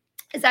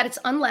is that it's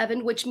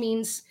unleavened, which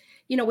means,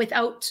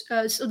 without,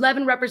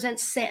 leaven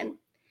represents sin.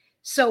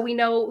 So we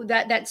know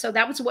so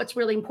that was what's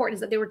really important, is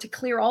that they were to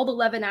clear all the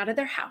leaven out of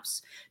their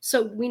house.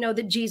 So we know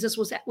that Jesus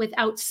was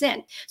without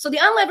sin. So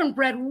the unleavened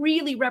bread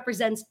really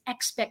represents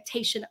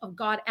expectation of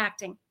God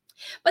acting.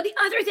 But the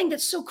other thing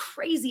that's so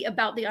crazy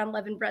about the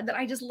unleavened bread that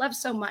I just love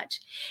so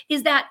much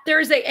is that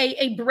there's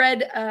a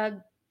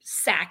bread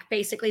sack,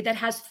 basically, that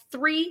has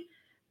 3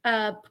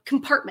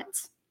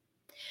 compartments.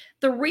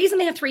 The reason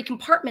they have 3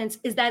 compartments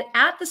is that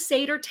at the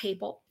Seder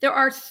table, there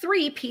are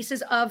 3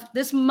 pieces of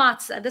this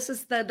matzah. This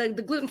is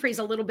the gluten-free is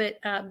a little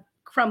bit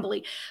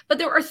crumbly, but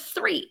there are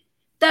 3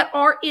 that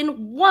are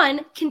in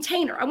one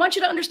container. I want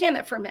you to understand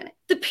that for a minute.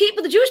 The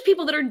Jewish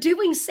people that are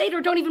doing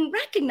Seder don't even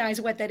recognize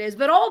what that is,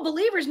 but all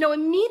believers know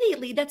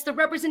immediately that's the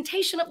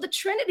representation of the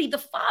Trinity, the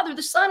Father,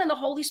 the Son, and the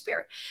Holy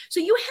Spirit. So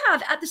you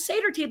have at the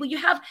Seder table, you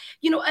have,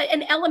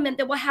 an element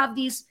that will have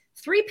these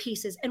 3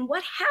 pieces. And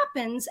what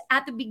happens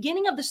at the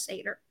beginning of the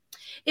Seder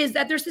is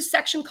that there's this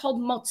section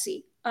called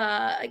motzi,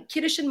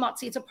 Kiddush and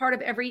motzi. It's a part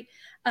of every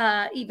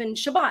even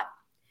Shabbat.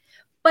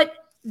 But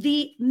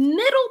the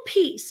middle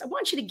piece, I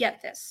want you to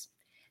get this.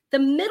 The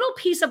middle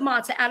piece of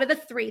matzah out of the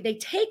 3, they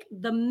take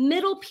the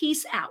middle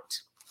piece out.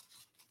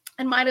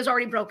 And mine is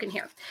already broken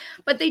here.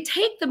 But they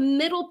take the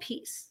middle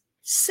piece,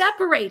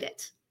 separate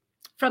it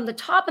from the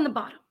top and the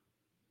bottom.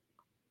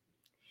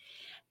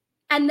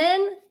 And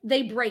then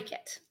they break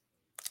it.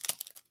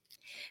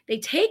 They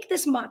take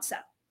this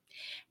matzah,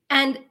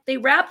 and they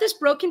wrap this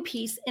broken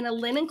piece in a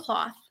linen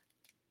cloth,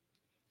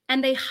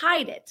 and they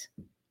hide it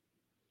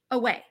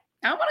away.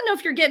 Now, I want to know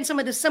if you're getting some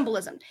of the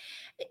symbolism.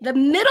 The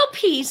middle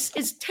piece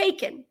is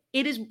taken.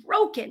 It is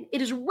broken.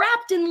 It is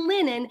wrapped in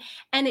linen,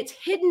 and it's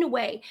hidden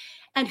away.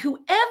 And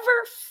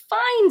whoever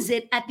finds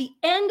it at the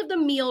end of the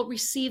meal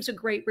receives a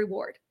great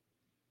reward.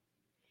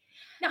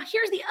 Now,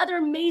 here's the other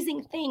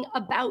amazing thing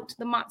about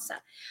the matzah.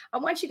 I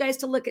want you guys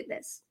to look at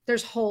this.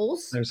 There's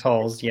holes. There's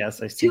holes.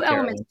 Yes, I see. 2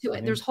 elements to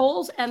it. There's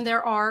holes, and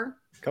there are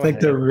like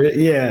the ribs.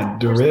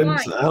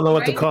 Lines, I don't know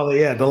what to right? call it.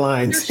 Yeah, the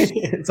lines. There's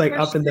it's like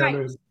up and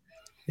down.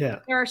 Yeah.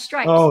 There are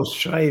stripes. Oh,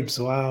 stripes.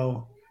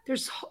 Wow.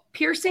 There's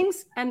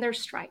piercings and there's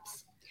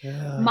stripes.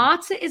 Yeah.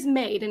 Matzah is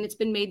made, and it's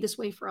been made this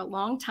way for a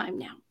long time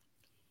now,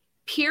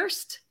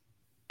 pierced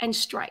and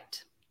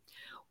striped.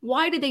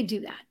 Why do they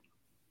do that?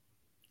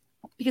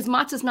 Because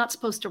matzah is not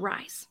supposed to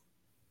rise.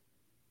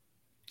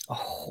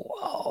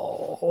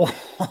 Oh,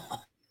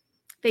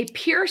 They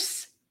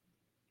pierce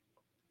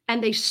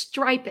and they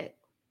stripe it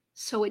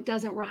so it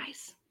doesn't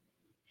rise.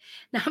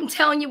 Now, I'm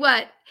telling you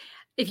what,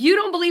 if you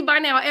don't believe by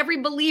now,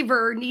 every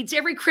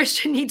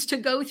Christian needs to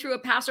go through a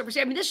Passover.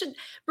 I mean, this should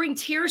bring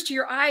tears to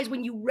your eyes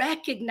when you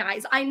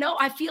recognize. I know,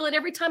 I feel it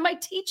every time I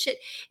teach it.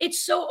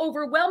 It's so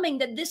overwhelming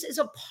that this is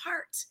a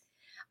part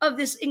of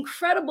this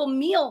incredible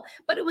meal,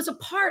 but it was a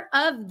part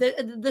of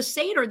the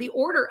Seder, the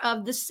order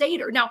of the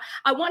Seder. Now,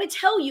 I want to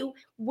tell you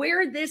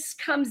where this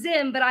comes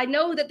in, but I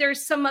know that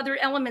there's some other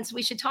elements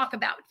we should talk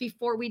about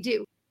before we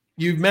do.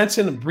 You've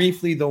mentioned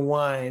briefly the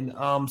wine.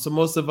 So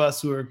most of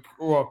us who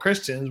are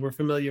Christians, we're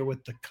familiar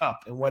with the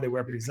cup and what it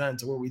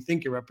represents or what we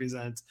think it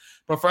represents.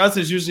 But for us,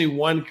 it's usually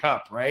one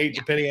cup, right?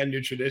 Depending on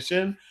your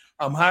tradition.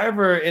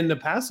 However, in the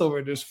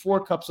Passover, there's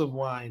 4 cups of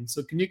wine.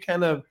 So can you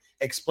kind of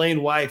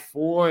explain why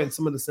 4 and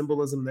some of the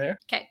symbolism there?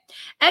 Okay.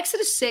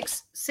 Exodus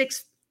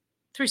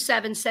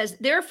 6:6-7 says,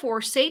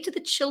 "Therefore say to the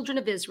children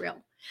of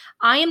Israel,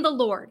 I am the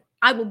Lord.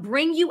 I will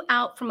bring you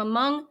out from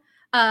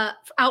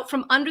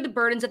under the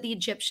burdens of the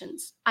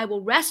Egyptians. I will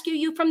rescue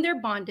you from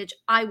their bondage.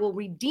 I will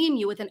redeem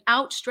you with an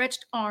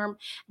outstretched arm,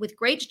 with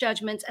great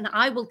judgments, and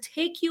I will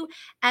take you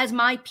as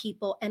my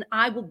people, and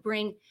I will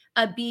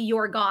be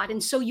your God."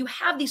 And so you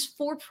have these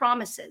 4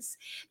 promises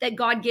that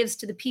God gives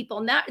to the people.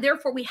 And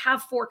therefore we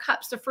have 4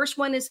 cups. The first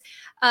one is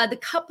the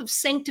cup of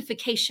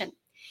sanctification.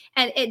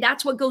 And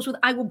that's what goes with,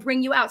 I will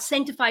bring you out.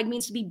 Sanctified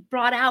means to be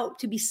brought out,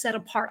 to be set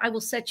apart. I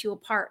will set you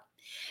apart.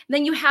 And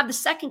then you have the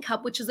second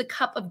cup, which is the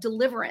cup of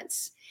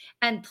deliverance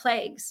and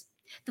plagues.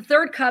 The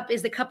third cup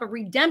is the cup of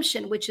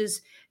redemption, which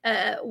is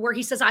where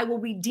he says, I will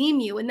redeem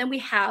you. And then we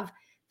have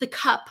the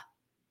cup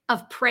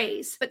of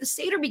praise. But the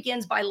Seder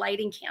begins by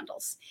lighting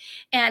candles.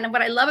 And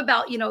what I love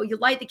about, you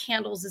light the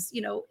candles is,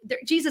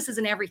 Jesus is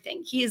in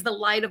everything. He is the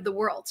light of the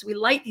world. So we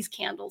light these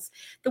candles.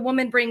 The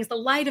woman brings the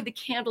light of the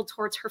candle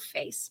towards her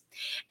face.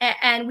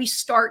 And we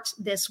start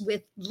this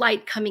with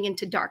light coming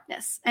into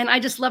darkness. And I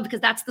just love,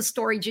 because that's the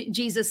story,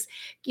 Jesus,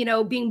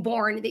 being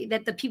born,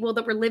 that the people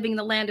that were living in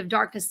the land of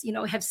darkness,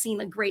 have seen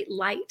a great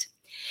light.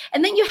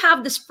 And then you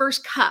have this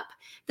first cup,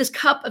 this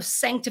cup of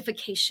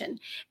sanctification.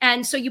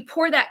 And so you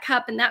pour that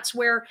cup, and that's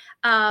where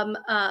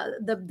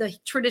the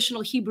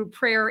traditional Hebrew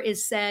prayer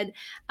is said,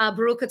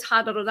 Baruch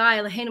atah Adonai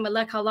Eloheinu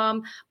melech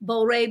haolam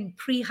borei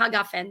pri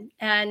hagafen.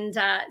 And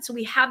so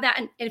we have that.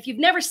 And if you've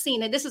never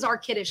seen it, this is our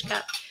Kiddush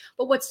cup.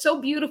 But what's so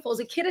beautiful is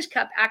a Kiddush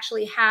cup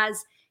actually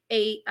has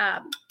a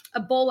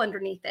bowl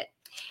underneath it.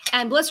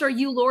 And blessed are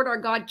you, Lord, our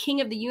God,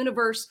 King of the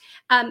universe,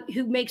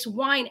 who makes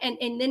wine.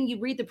 And then you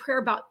read the prayer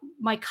about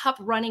my cup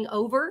running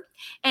over.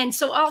 And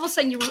so all of a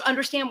sudden you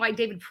understand why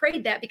David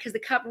prayed that, because the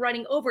cup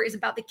running over is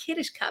about the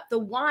Kiddush cup, the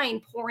wine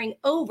pouring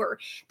over,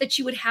 that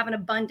you would have an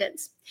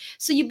abundance.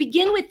 So you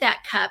begin with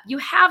that cup. You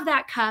have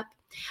that cup.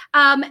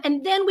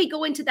 And then we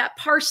go into that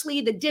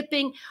parsley, the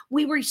dipping.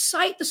 We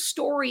recite the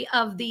story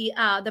of the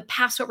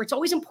Passover. It's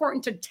always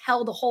important to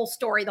tell the whole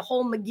story, the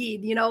whole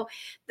Magid,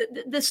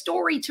 the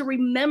story, to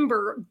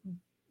remember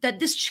that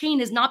this chain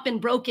has not been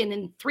broken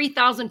in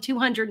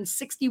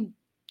 3,262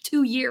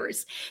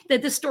 years,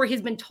 that this story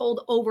has been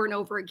told over and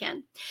over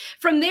again.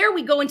 From there,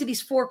 we go into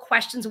these 4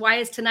 questions. Why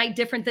is tonight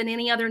different than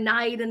any other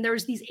night? And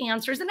there's these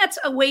answers, and that's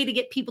a way to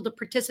get people to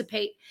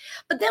participate.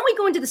 But then we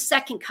go into the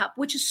second cup,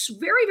 which is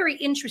very, very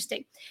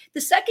interesting.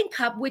 The second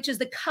cup, which is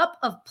the cup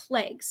of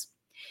plagues.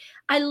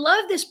 I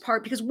love this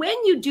part, because when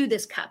you do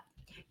this cup,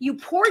 you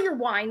pour your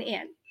wine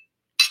in.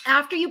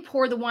 After you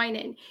pour the wine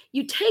in,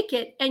 you take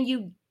it and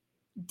you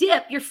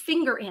dip your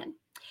finger in,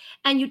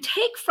 and you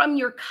take from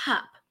your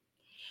cup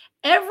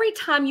every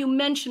time you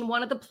mention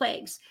one of the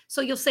plagues. So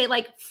you'll say,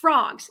 like,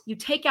 frogs, you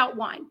take out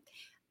wine.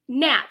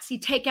 Gnats, you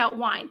take out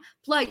wine.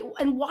 Blood.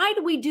 And why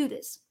do we do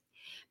this?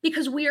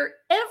 Because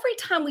every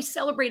time we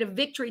celebrate a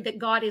victory that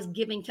God is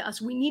giving to us,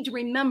 we need to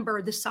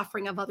remember the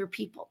suffering of other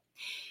people.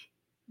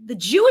 The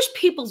Jewish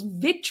people's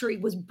victory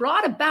was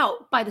brought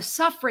about by the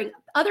suffering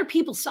other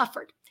people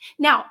suffered.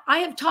 Now, I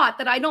have taught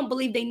that I don't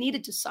believe they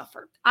needed to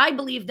suffer. I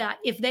believe that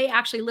if they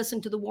actually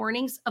listened to the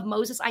warnings of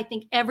Moses, I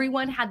think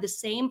everyone had the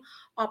same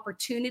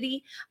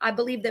opportunity. I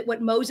believe that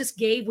what Moses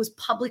gave was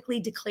publicly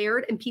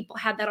declared, and people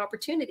had that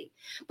opportunity.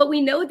 But we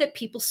know that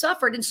people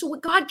suffered. And so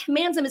what God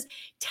commands them is,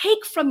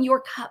 take from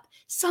your cup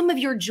some of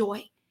your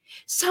joy.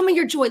 Some of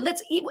your joy.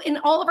 Let's eat in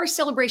all of our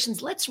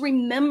celebrations. Let's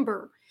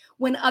remember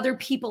when other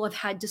people have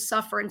had to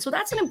suffer. And so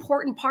that's an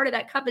important part of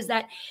that cup, is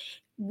that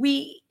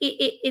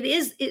it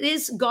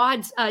is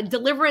God's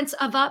deliverance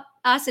of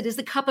us. It is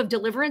the cup of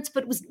deliverance,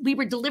 but we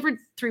were delivered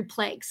through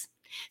plagues.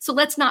 So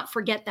let's not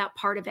forget that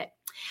part of it.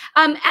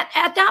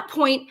 At that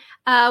point,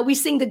 we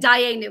sing the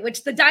Dayenu,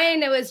 which the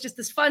Dayenu is just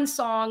this fun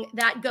song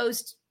that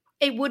goes,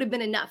 it would have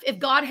been enough. If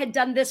God had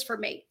done this for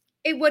me,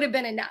 it would have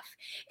been enough.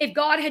 If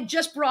God had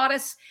just brought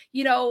us,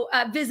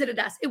 visited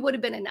us, it would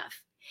have been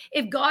enough.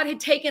 If God had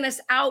taken us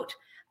out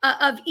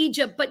of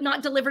Egypt, but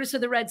not delivered us to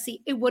the Red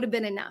Sea, it would have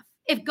been enough.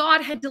 If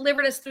God had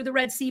delivered us through the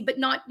Red Sea, but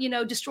not,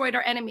 destroyed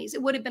our enemies,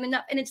 it would have been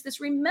enough. And it's this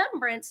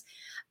remembrance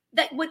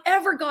that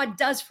whatever God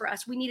does for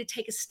us, we need to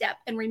take a step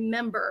and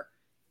remember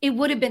it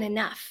would have been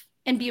enough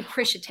and be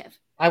appreciative.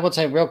 I will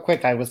say real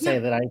quick, I would say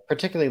that I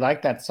particularly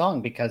like that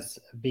song because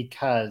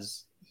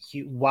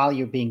while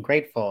you're being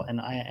grateful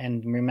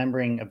and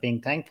remembering of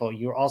being thankful,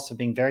 you're also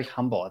being very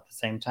humble at the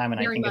same time. And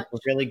I think it's a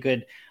really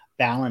good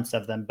balance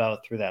of them both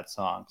through that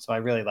song. So I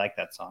really like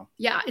that song.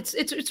 Yeah, it's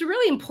a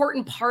really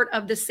important part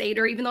of the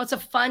Seder, even though it's a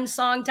fun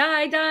song.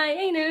 Die,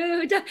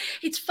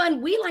 it's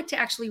fun. We like to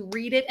actually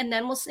read it and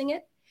then we'll sing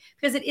it,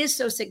 because it is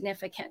so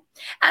significant.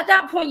 At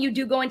that point, you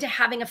do go into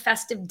having a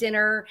festive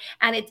dinner,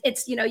 and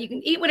it's you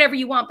can eat whatever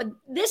you want, but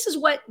this is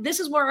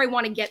where I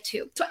want to get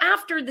to. So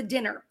after the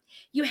dinner,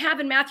 you have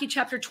in Matthew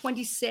chapter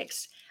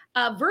 26,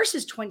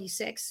 verses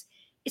 26,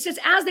 it says,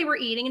 as they were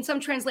eating, and some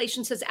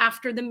translation says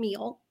after the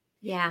meal,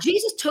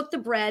 Jesus took the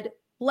bread,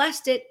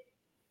 blessed it,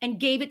 and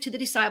gave it to the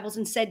disciples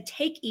and said,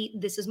 take, eat,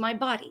 this is my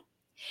body.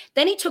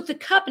 Then he took the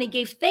cup and he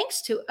gave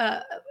thanks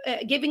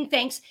giving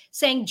thanks,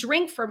 saying,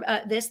 drink from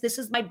this. This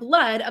is my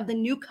blood of the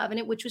new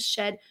covenant, which was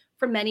shed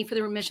for many for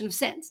the remission of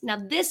sins. Now,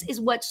 this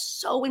is what's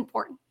so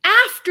important.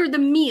 After the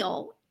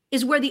meal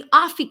is where the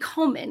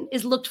afikomen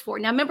is looked for.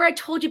 Now, remember, I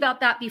told you about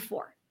that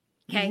before.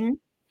 Okay. Mm-hmm.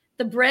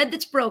 The bread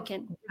that's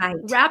broken,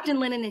 wrapped in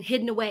linen and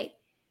hidden away.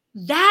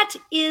 That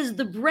is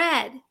the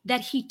bread that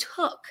he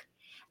took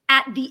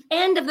at the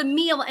end of the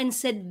meal and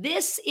said,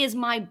 this is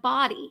my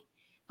body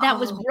that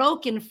was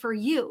broken for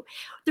you.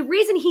 The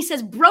reason he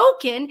says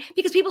broken,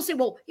 because people say,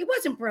 well, it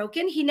wasn't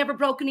broken. He never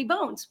broke any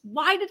bones.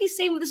 Why did he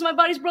say, well, this is my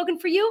body's broken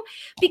for you?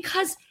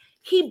 Because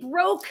he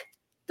broke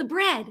the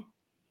bread,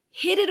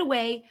 hid it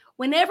away.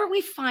 Whenever we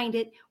find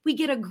it, we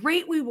get a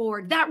great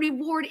reward. That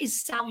reward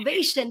is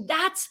salvation.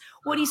 That's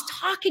what he's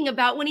talking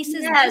about when he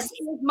says, this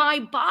is my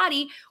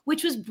body,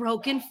 which was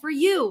broken for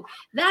you.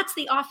 That's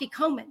the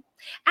afikomen.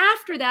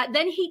 After that,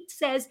 then he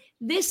says,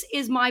 this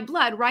is my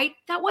blood, right?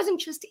 That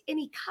wasn't just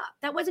any cup.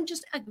 That wasn't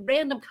just a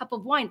random cup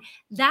of wine.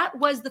 That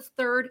was the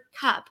third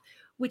cup,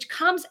 which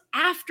comes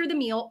after the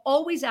meal,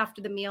 always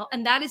after the meal.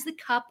 And that is the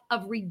cup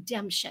of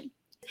redemption.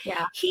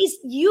 Yeah. He's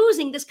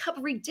using this cup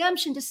of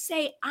redemption to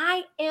say,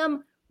 I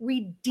am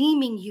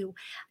redeeming you.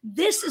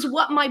 This is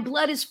what my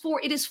blood is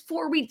for. It is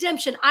for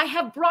redemption. I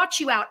have brought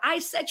you out. I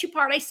set you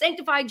apart. I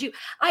sanctified you.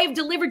 I have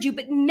delivered you,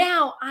 but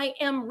now I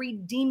am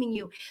redeeming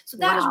you. So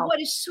that is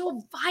what is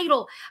so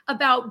vital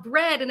about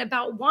bread and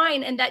about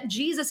wine, and that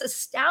Jesus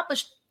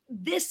established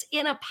this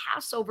in a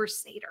Passover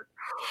Seder.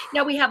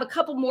 Now we have a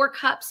couple more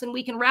cups and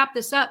we can wrap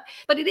this up,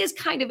 but it is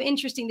kind of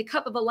interesting. The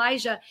cup of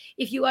Elijah,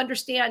 if you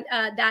understand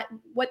that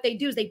what they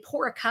do is they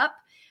pour a cup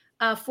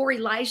for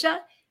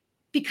Elijah,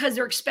 because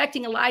they're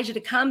expecting Elijah to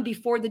come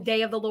before the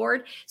day of the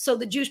Lord. So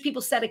the Jewish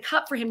people set a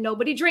cup for him.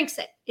 Nobody drinks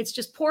it. It's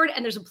just poured,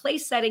 and there's a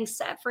place setting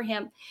set for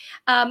him.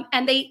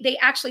 And they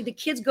actually, the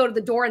kids go to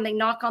the door and they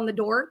knock on the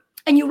door,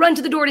 and you run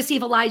to the door to see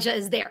if Elijah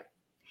is there.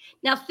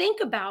 Now think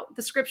about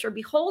the scripture.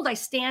 Behold, I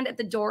stand at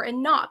the door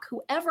and knock.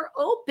 Whoever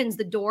opens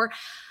the door,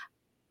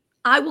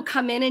 I will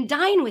come in and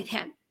dine with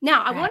him.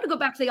 Now, I want to go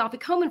back to the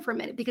afikomen for a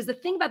minute, because the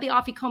thing about the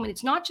afikomen,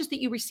 it's not just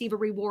that you receive a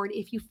reward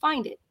if you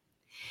find it.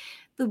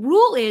 The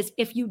rule is,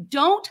 if you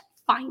don't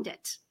find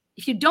it,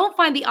 if you don't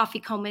find the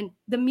afikomen,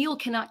 the meal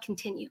cannot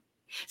continue.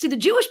 See, the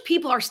Jewish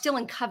people are still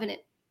in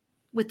covenant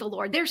with the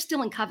Lord. They're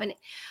still in covenant.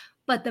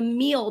 But the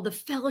meal, the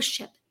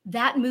fellowship,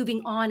 that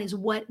moving on is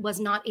what was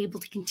not able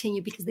to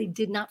continue, because they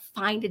did not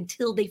find,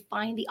 until they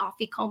find the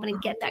afikomen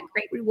and get that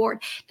great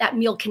reward, that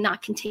meal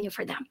cannot continue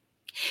for them.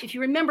 If you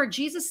remember,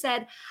 Jesus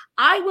said,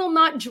 I will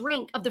not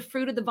drink of the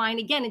fruit of the vine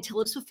again until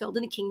it's fulfilled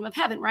in the kingdom of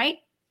heaven, right?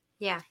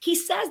 Yeah. He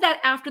says that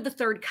after the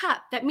third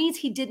cup. That means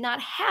he did not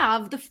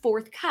have the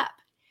fourth cup.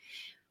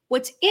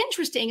 What's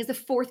interesting is the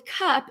fourth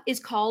cup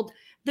is called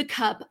the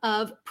cup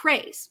of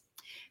praise,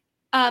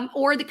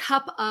 or the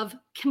cup of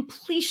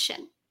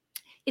completion.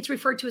 It's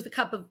referred to as the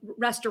cup of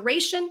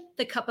restoration,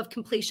 the cup of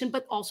completion,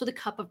 but also the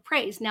cup of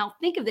praise. Now,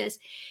 think of this.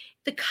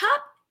 The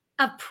cup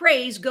of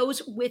praise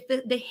goes with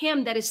the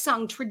hymn that is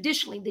sung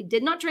traditionally. They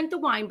did not drink the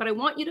wine, but I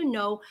want you to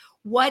know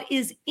what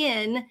is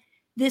in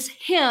this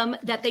hymn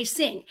that they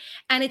sing.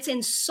 And it's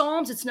in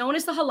Psalms. It's known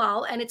as the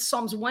Hallel, and it's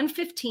Psalms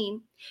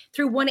 115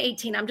 through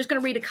 118. I'm just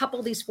going to read a couple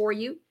of these for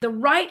you. The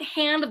right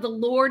hand of the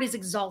Lord is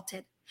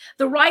exalted.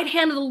 The right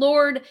hand of the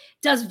Lord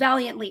does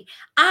valiantly.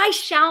 I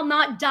shall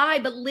not die,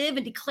 but live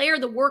and declare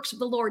the works of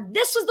the Lord.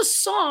 This is the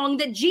song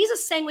that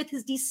Jesus sang with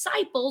his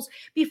disciples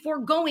before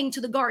going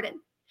to the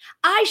garden.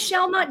 I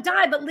shall not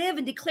die, but live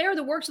and declare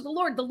the works of the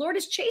Lord. The Lord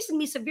has chastened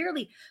me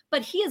severely,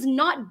 but he has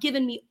not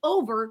given me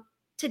over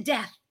to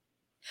death.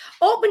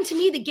 Open to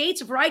me the gates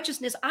of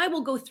righteousness. I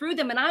will go through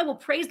them and I will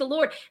praise the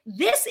Lord.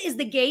 This is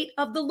the gate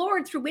of the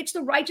Lord through which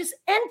the righteous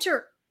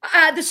enter.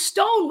 The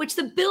stone which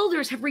the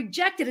builders have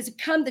rejected has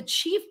become the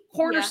chief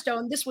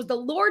cornerstone. This was the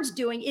Lord's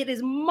doing. It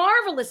is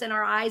marvelous in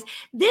our eyes.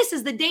 This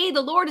is the day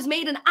the Lord has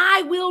made, and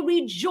I will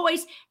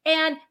rejoice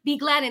and be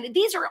glad in it.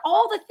 These are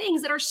all the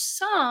things that are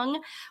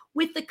sung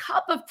with the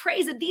cup of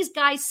praise that these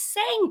guys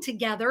sang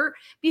together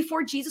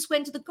before Jesus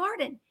went to the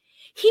garden.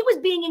 He was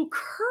being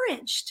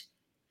encouraged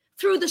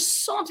through the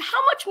Psalms.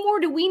 How much more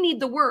do we need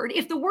the word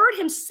if the word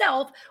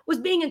himself was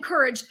being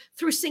encouraged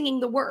through singing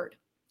the word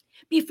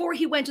before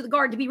he went to the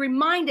garden, to be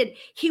reminded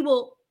he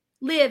will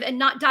live and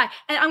not die?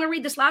 And I'm going to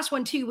read this last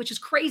one too, which is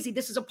crazy.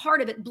 This is a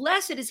part of it.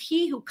 Blessed is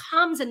he who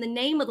comes in the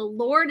name of the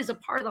Lord, is a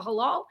part of the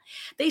halal.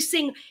 They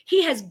sing,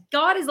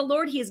 God is the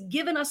Lord. He has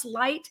given us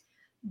light.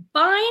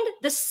 Bind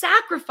the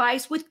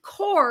sacrifice with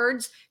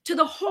cords to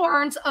the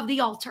horns of the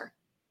altar.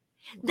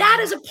 That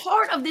is a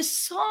part of this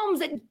Psalms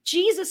that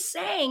Jesus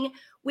sang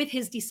with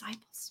his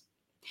disciples.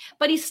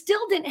 But he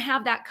still didn't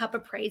have that cup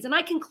of praise. And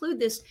I conclude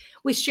this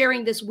with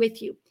sharing this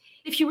with you.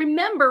 If you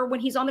remember when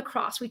he's on the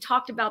cross, we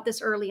talked about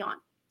this early on.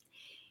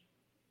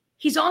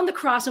 He's on the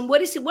cross, and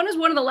what is one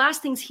of the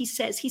last things he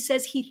says? He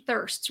says he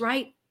thirsts,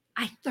 right?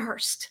 I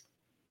thirst.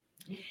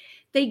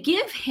 They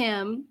give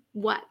him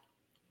what?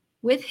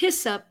 With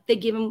hyssop, they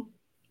give him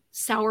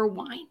sour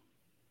wine.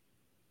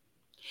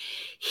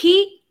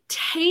 He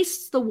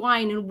tastes the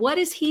wine, and what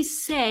does he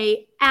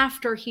say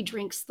after he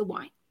drinks the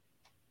wine?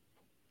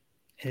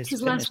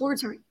 His last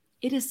words are,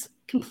 it is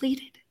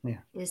completed. Yeah.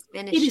 It is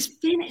finished. It is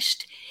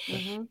finished.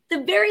 Mm-hmm.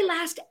 The very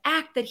last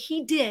act that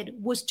he did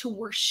was to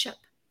worship,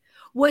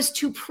 was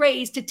to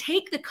praise, to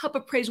take the cup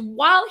of praise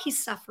while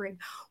he's suffering,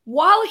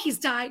 while he's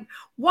dying,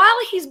 while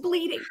he's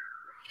bleeding.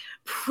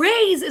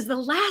 Praise is the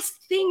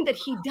last thing that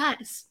he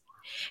does.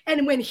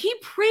 And when he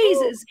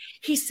praises,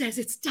 he says,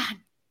 it's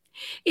done.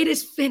 It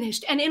is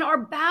finished. And in our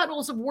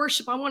battles of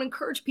worship, I want to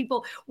encourage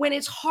people, when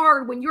it's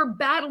hard, when you're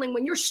battling,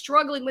 when you're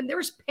struggling, when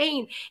there's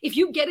pain, if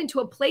you get into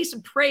a place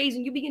of praise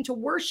and you begin to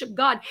worship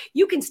God,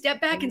 you can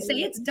step back and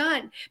say, it's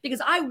done,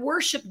 because I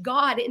worship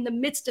God in the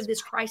midst of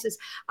this crisis.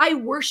 I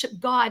worship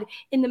God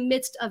in the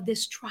midst of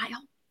this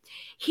trial.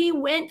 He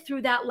went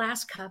through that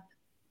last cup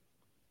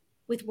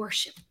with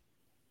worship.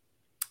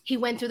 He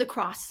went through the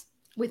cross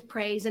with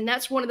praise. And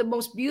that's one of the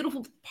most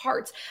beautiful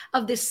parts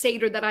of this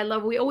Seder that I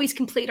love. We always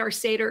complete our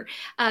Seder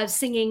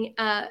singing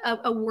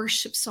a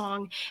worship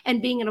song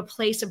and being in a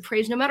place of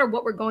praise. No matter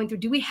what we're going through,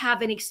 do we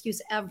have an excuse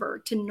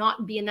ever to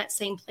not be in that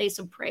same place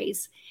of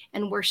praise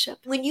and worship?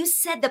 When you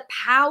said the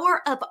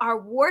power of our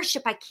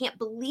worship, I can't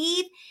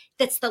believe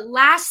that's the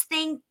last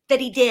thing that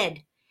he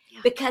did.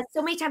 Yeah. Because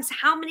so many times,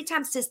 how many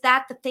times is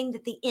that the thing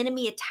that the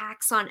enemy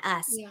attacks on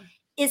us? Yeah.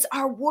 Is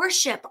our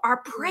worship, our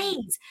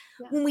praise.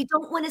 Yeah. When we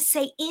don't want to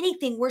say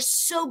anything, we're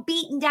so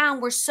beaten down,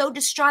 we're so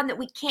distraught that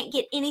we can't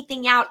get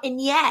anything out. And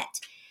yet,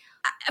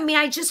 I mean,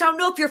 I just don't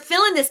know if you're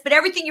feeling this, but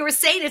everything you were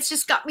saying, it's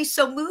just got me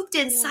so moved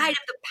inside of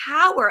the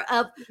power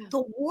of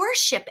the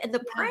worship and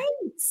the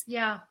praise.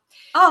 Yeah.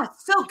 Oh,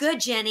 it's so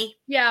good, Jenny.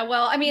 Yeah.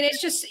 Well, I mean,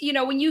 it's just,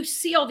 when you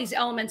see all these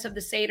elements of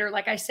the Seder,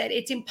 like I said,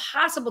 it's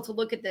impossible to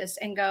look at this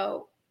and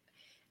go,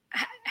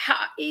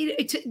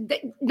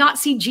 not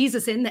see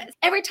Jesus in this.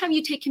 Every time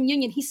you take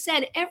communion, he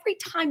said, every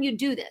time you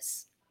do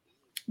this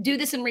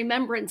in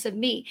remembrance of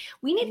me.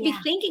 We need to be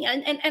thinking,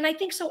 and I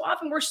think so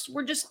often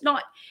we're just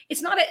not,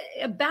 it's not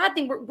a bad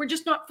thing. We're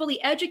just not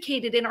fully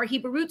educated in our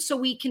Hebrew roots, so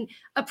we can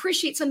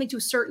appreciate something to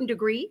a certain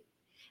degree.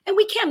 And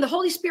we can. The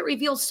Holy Spirit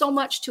reveals so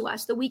much to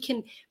us that we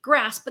can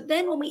grasp. But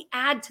then when we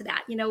add to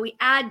that, we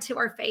add to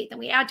our faith, and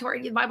we add to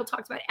the Bible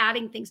talks about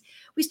adding things.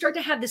 We start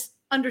to have this,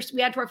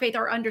 we add to our faith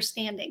our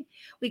understanding.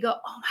 We go,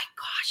 oh my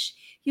gosh,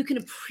 you can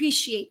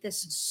appreciate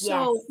this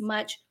so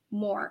much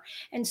more.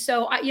 And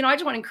so, I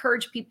just want to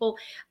encourage people,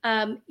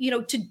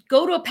 to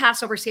go to a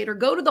Passover Seder,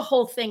 go to the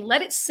whole thing,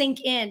 let it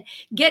sink in,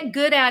 get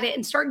good at it,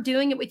 and start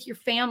doing it with your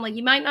family.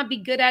 You might not be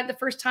good at it the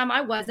first time.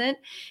 I wasn't.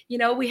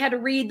 We had to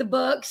read the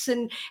books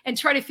and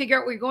try to figure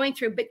out what we're going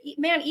through. But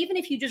man, even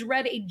if you just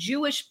read a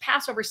Jewish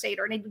Passover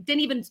Seder and it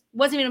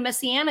wasn't even a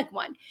Messianic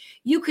one,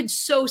 you could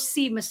so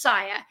see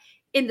Messiah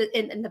in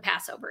the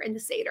Passover, in the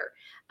Seder,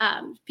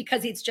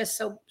 because it's just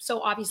so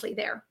obviously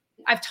there.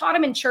 I've taught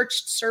them in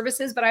church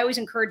services, but I always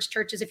encourage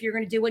churches, if you're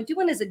going to do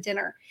one as a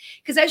dinner.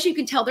 Because as you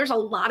can tell, there's a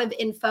lot of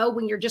info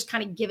when you're just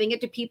kind of giving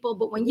it to people.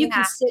 But when you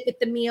can sit at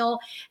the meal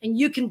and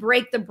you can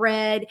break the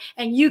bread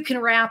and you can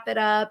wrap it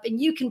up and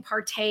you can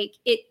partake,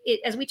 it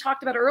as we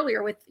talked about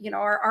earlier with,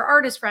 our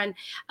artist friend,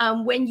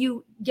 when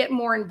you get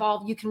more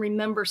involved, you can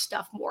remember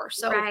stuff more.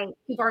 So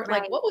people aren't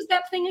like, what was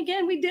that thing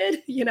again we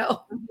did?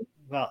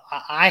 Well,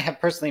 I have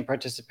personally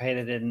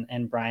participated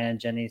in Brian and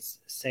Jenny's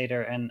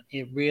Seder, and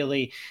it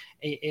really,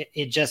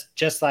 it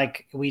just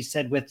like we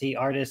said with the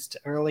artist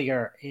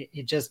earlier,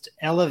 it just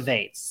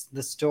elevates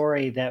the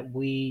story that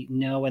we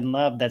know and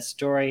love, that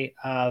story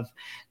of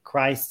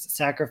Christ's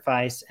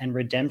sacrifice and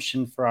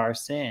redemption for our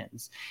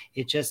sins.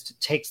 It just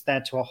takes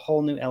that to a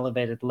whole new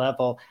elevated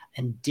level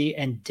and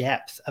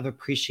depth of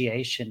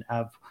appreciation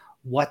of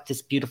what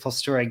this beautiful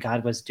story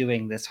God was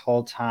doing this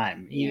whole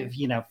time,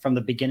 from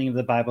the beginning of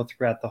the Bible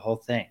throughout the whole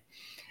thing.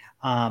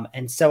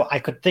 And so I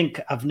could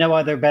think of no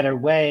other better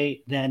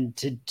way than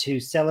to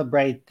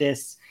celebrate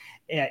this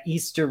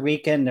Easter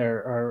weekend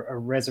or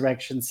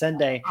Resurrection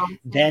Sunday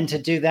than to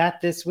do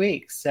that this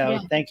week. So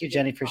thank you,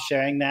 Jenny, for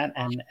sharing that.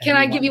 And can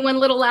I give you one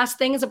little last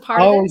thing as a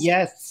part of Oh, this?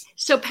 yes.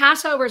 So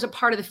Passover is a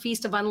part of the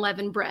Feast of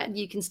Unleavened Bread.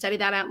 You can study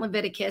that out in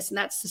Leviticus, and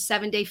that's the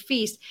 7-day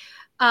feast.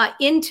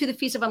 Into the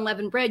Feast of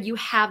Unleavened Bread, you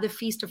have the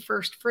Feast of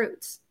First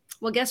Fruits.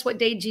 Well, guess what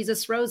day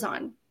Jesus rose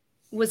on?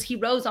 He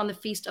rose on the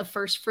Feast of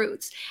First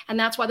Fruits. And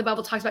that's why the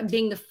Bible talks about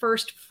being the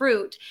first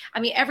fruit. I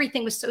mean,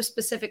 everything was so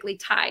specifically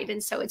tied.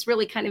 And so it's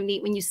really kind of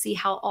neat when you see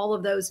how all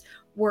of those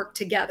work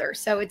together.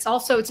 So it's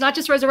not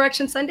just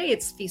Resurrection Sunday,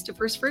 it's Feast of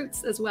First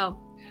Fruits as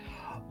well.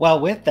 Well,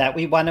 with that,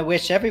 we want to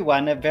wish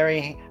everyone a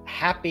very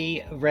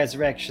happy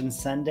Resurrection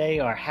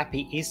Sunday or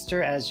happy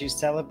Easter as you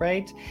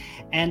celebrate,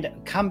 and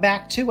come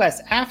back to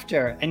us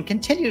after and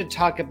continue to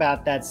talk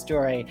about that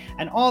story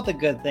and all the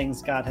good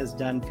things God has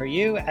done for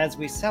you as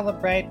we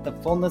celebrate the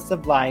fullness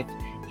of life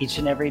each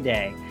and every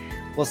day.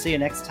 We'll see you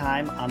next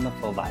time on The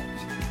Full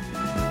Life.